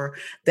sure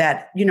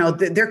that,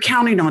 they're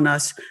counting on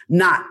us,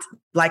 not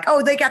like,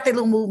 oh, they got their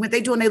little movement,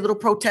 they doing their little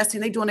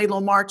protesting, they doing their little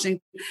marching,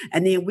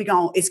 and then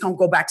it's going to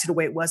go back to the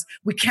way it was.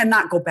 We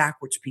cannot go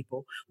backwards,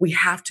 people. We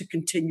have to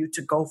continue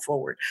to go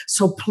forward.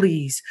 So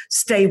please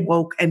stay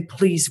woke and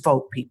please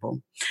vote,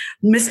 people.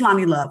 Miss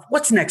Loni Love,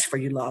 what's next for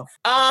you, love?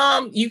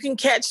 You can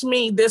catch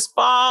me this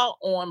fall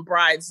on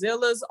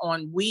Bridezilla's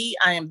on We.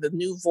 I am the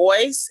new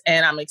voice,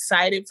 and I'm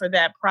excited for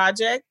that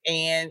project.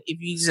 And if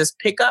you just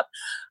pick up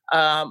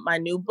my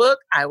new book,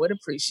 I would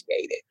appreciate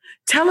it.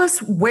 Tell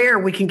us where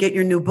we can get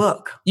your new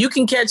book. You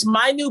can catch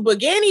my new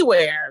book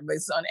anywhere.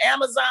 It's on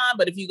Amazon,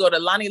 but if you go to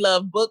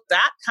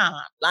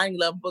LoniLoveBook.com,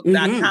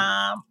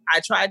 LoniLoveBook.com, I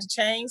tried to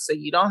change so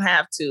you don't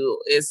have to.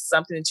 It's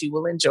something that you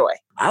will enjoy.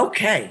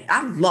 Okay,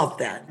 I love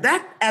that.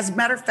 That, as a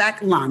matter of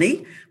fact,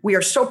 Loni, we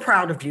are so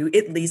proud of you.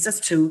 It leads us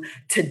to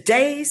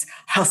today's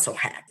hustle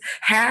hack.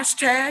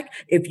 Hashtag,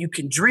 if you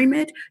can dream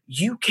it,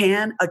 you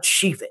can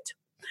achieve it.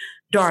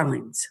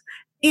 Darlings,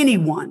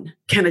 anyone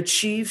can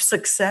achieve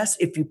success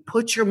if you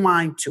put your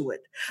mind to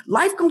it.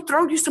 Life gonna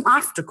throw you some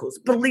obstacles,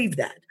 believe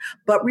that.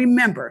 But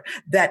remember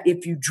that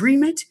if you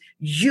dream it,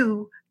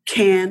 you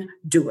can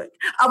do it.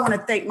 I want to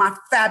thank my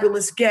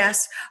fabulous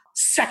guest,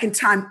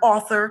 second-time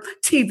author,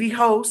 TV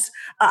host.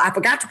 I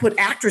forgot to put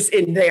actress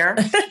in there,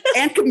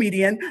 and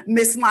comedian,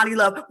 Miss Loni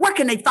Love. Where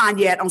can they find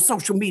you at on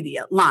social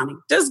media, Loni?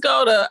 Just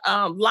go to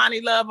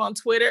Loni Love on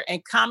Twitter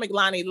and Comic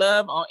Loni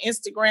Love on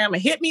Instagram,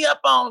 and hit me up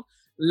on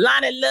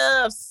Loni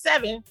Love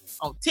 7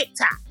 on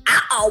TikTok.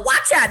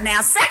 Watch out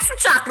now. Sex with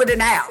chocolate in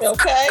the house.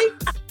 Okay.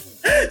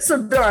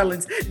 So,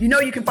 darlings,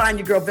 you can find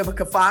your girl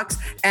Vivica Fox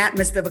at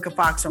Miss Vivica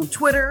Fox on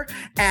Twitter,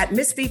 at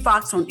Miss V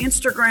Fox on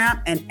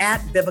Instagram, and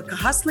at Vivica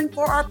Hustling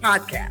for our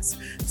podcast.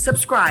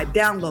 Subscribe,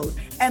 download,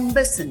 and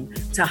listen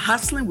to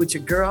Hustling with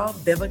your girl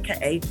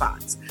Vivica A.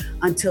 Fox.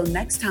 Until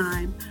next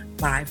time,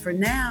 bye for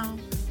now.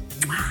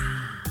 Mwah.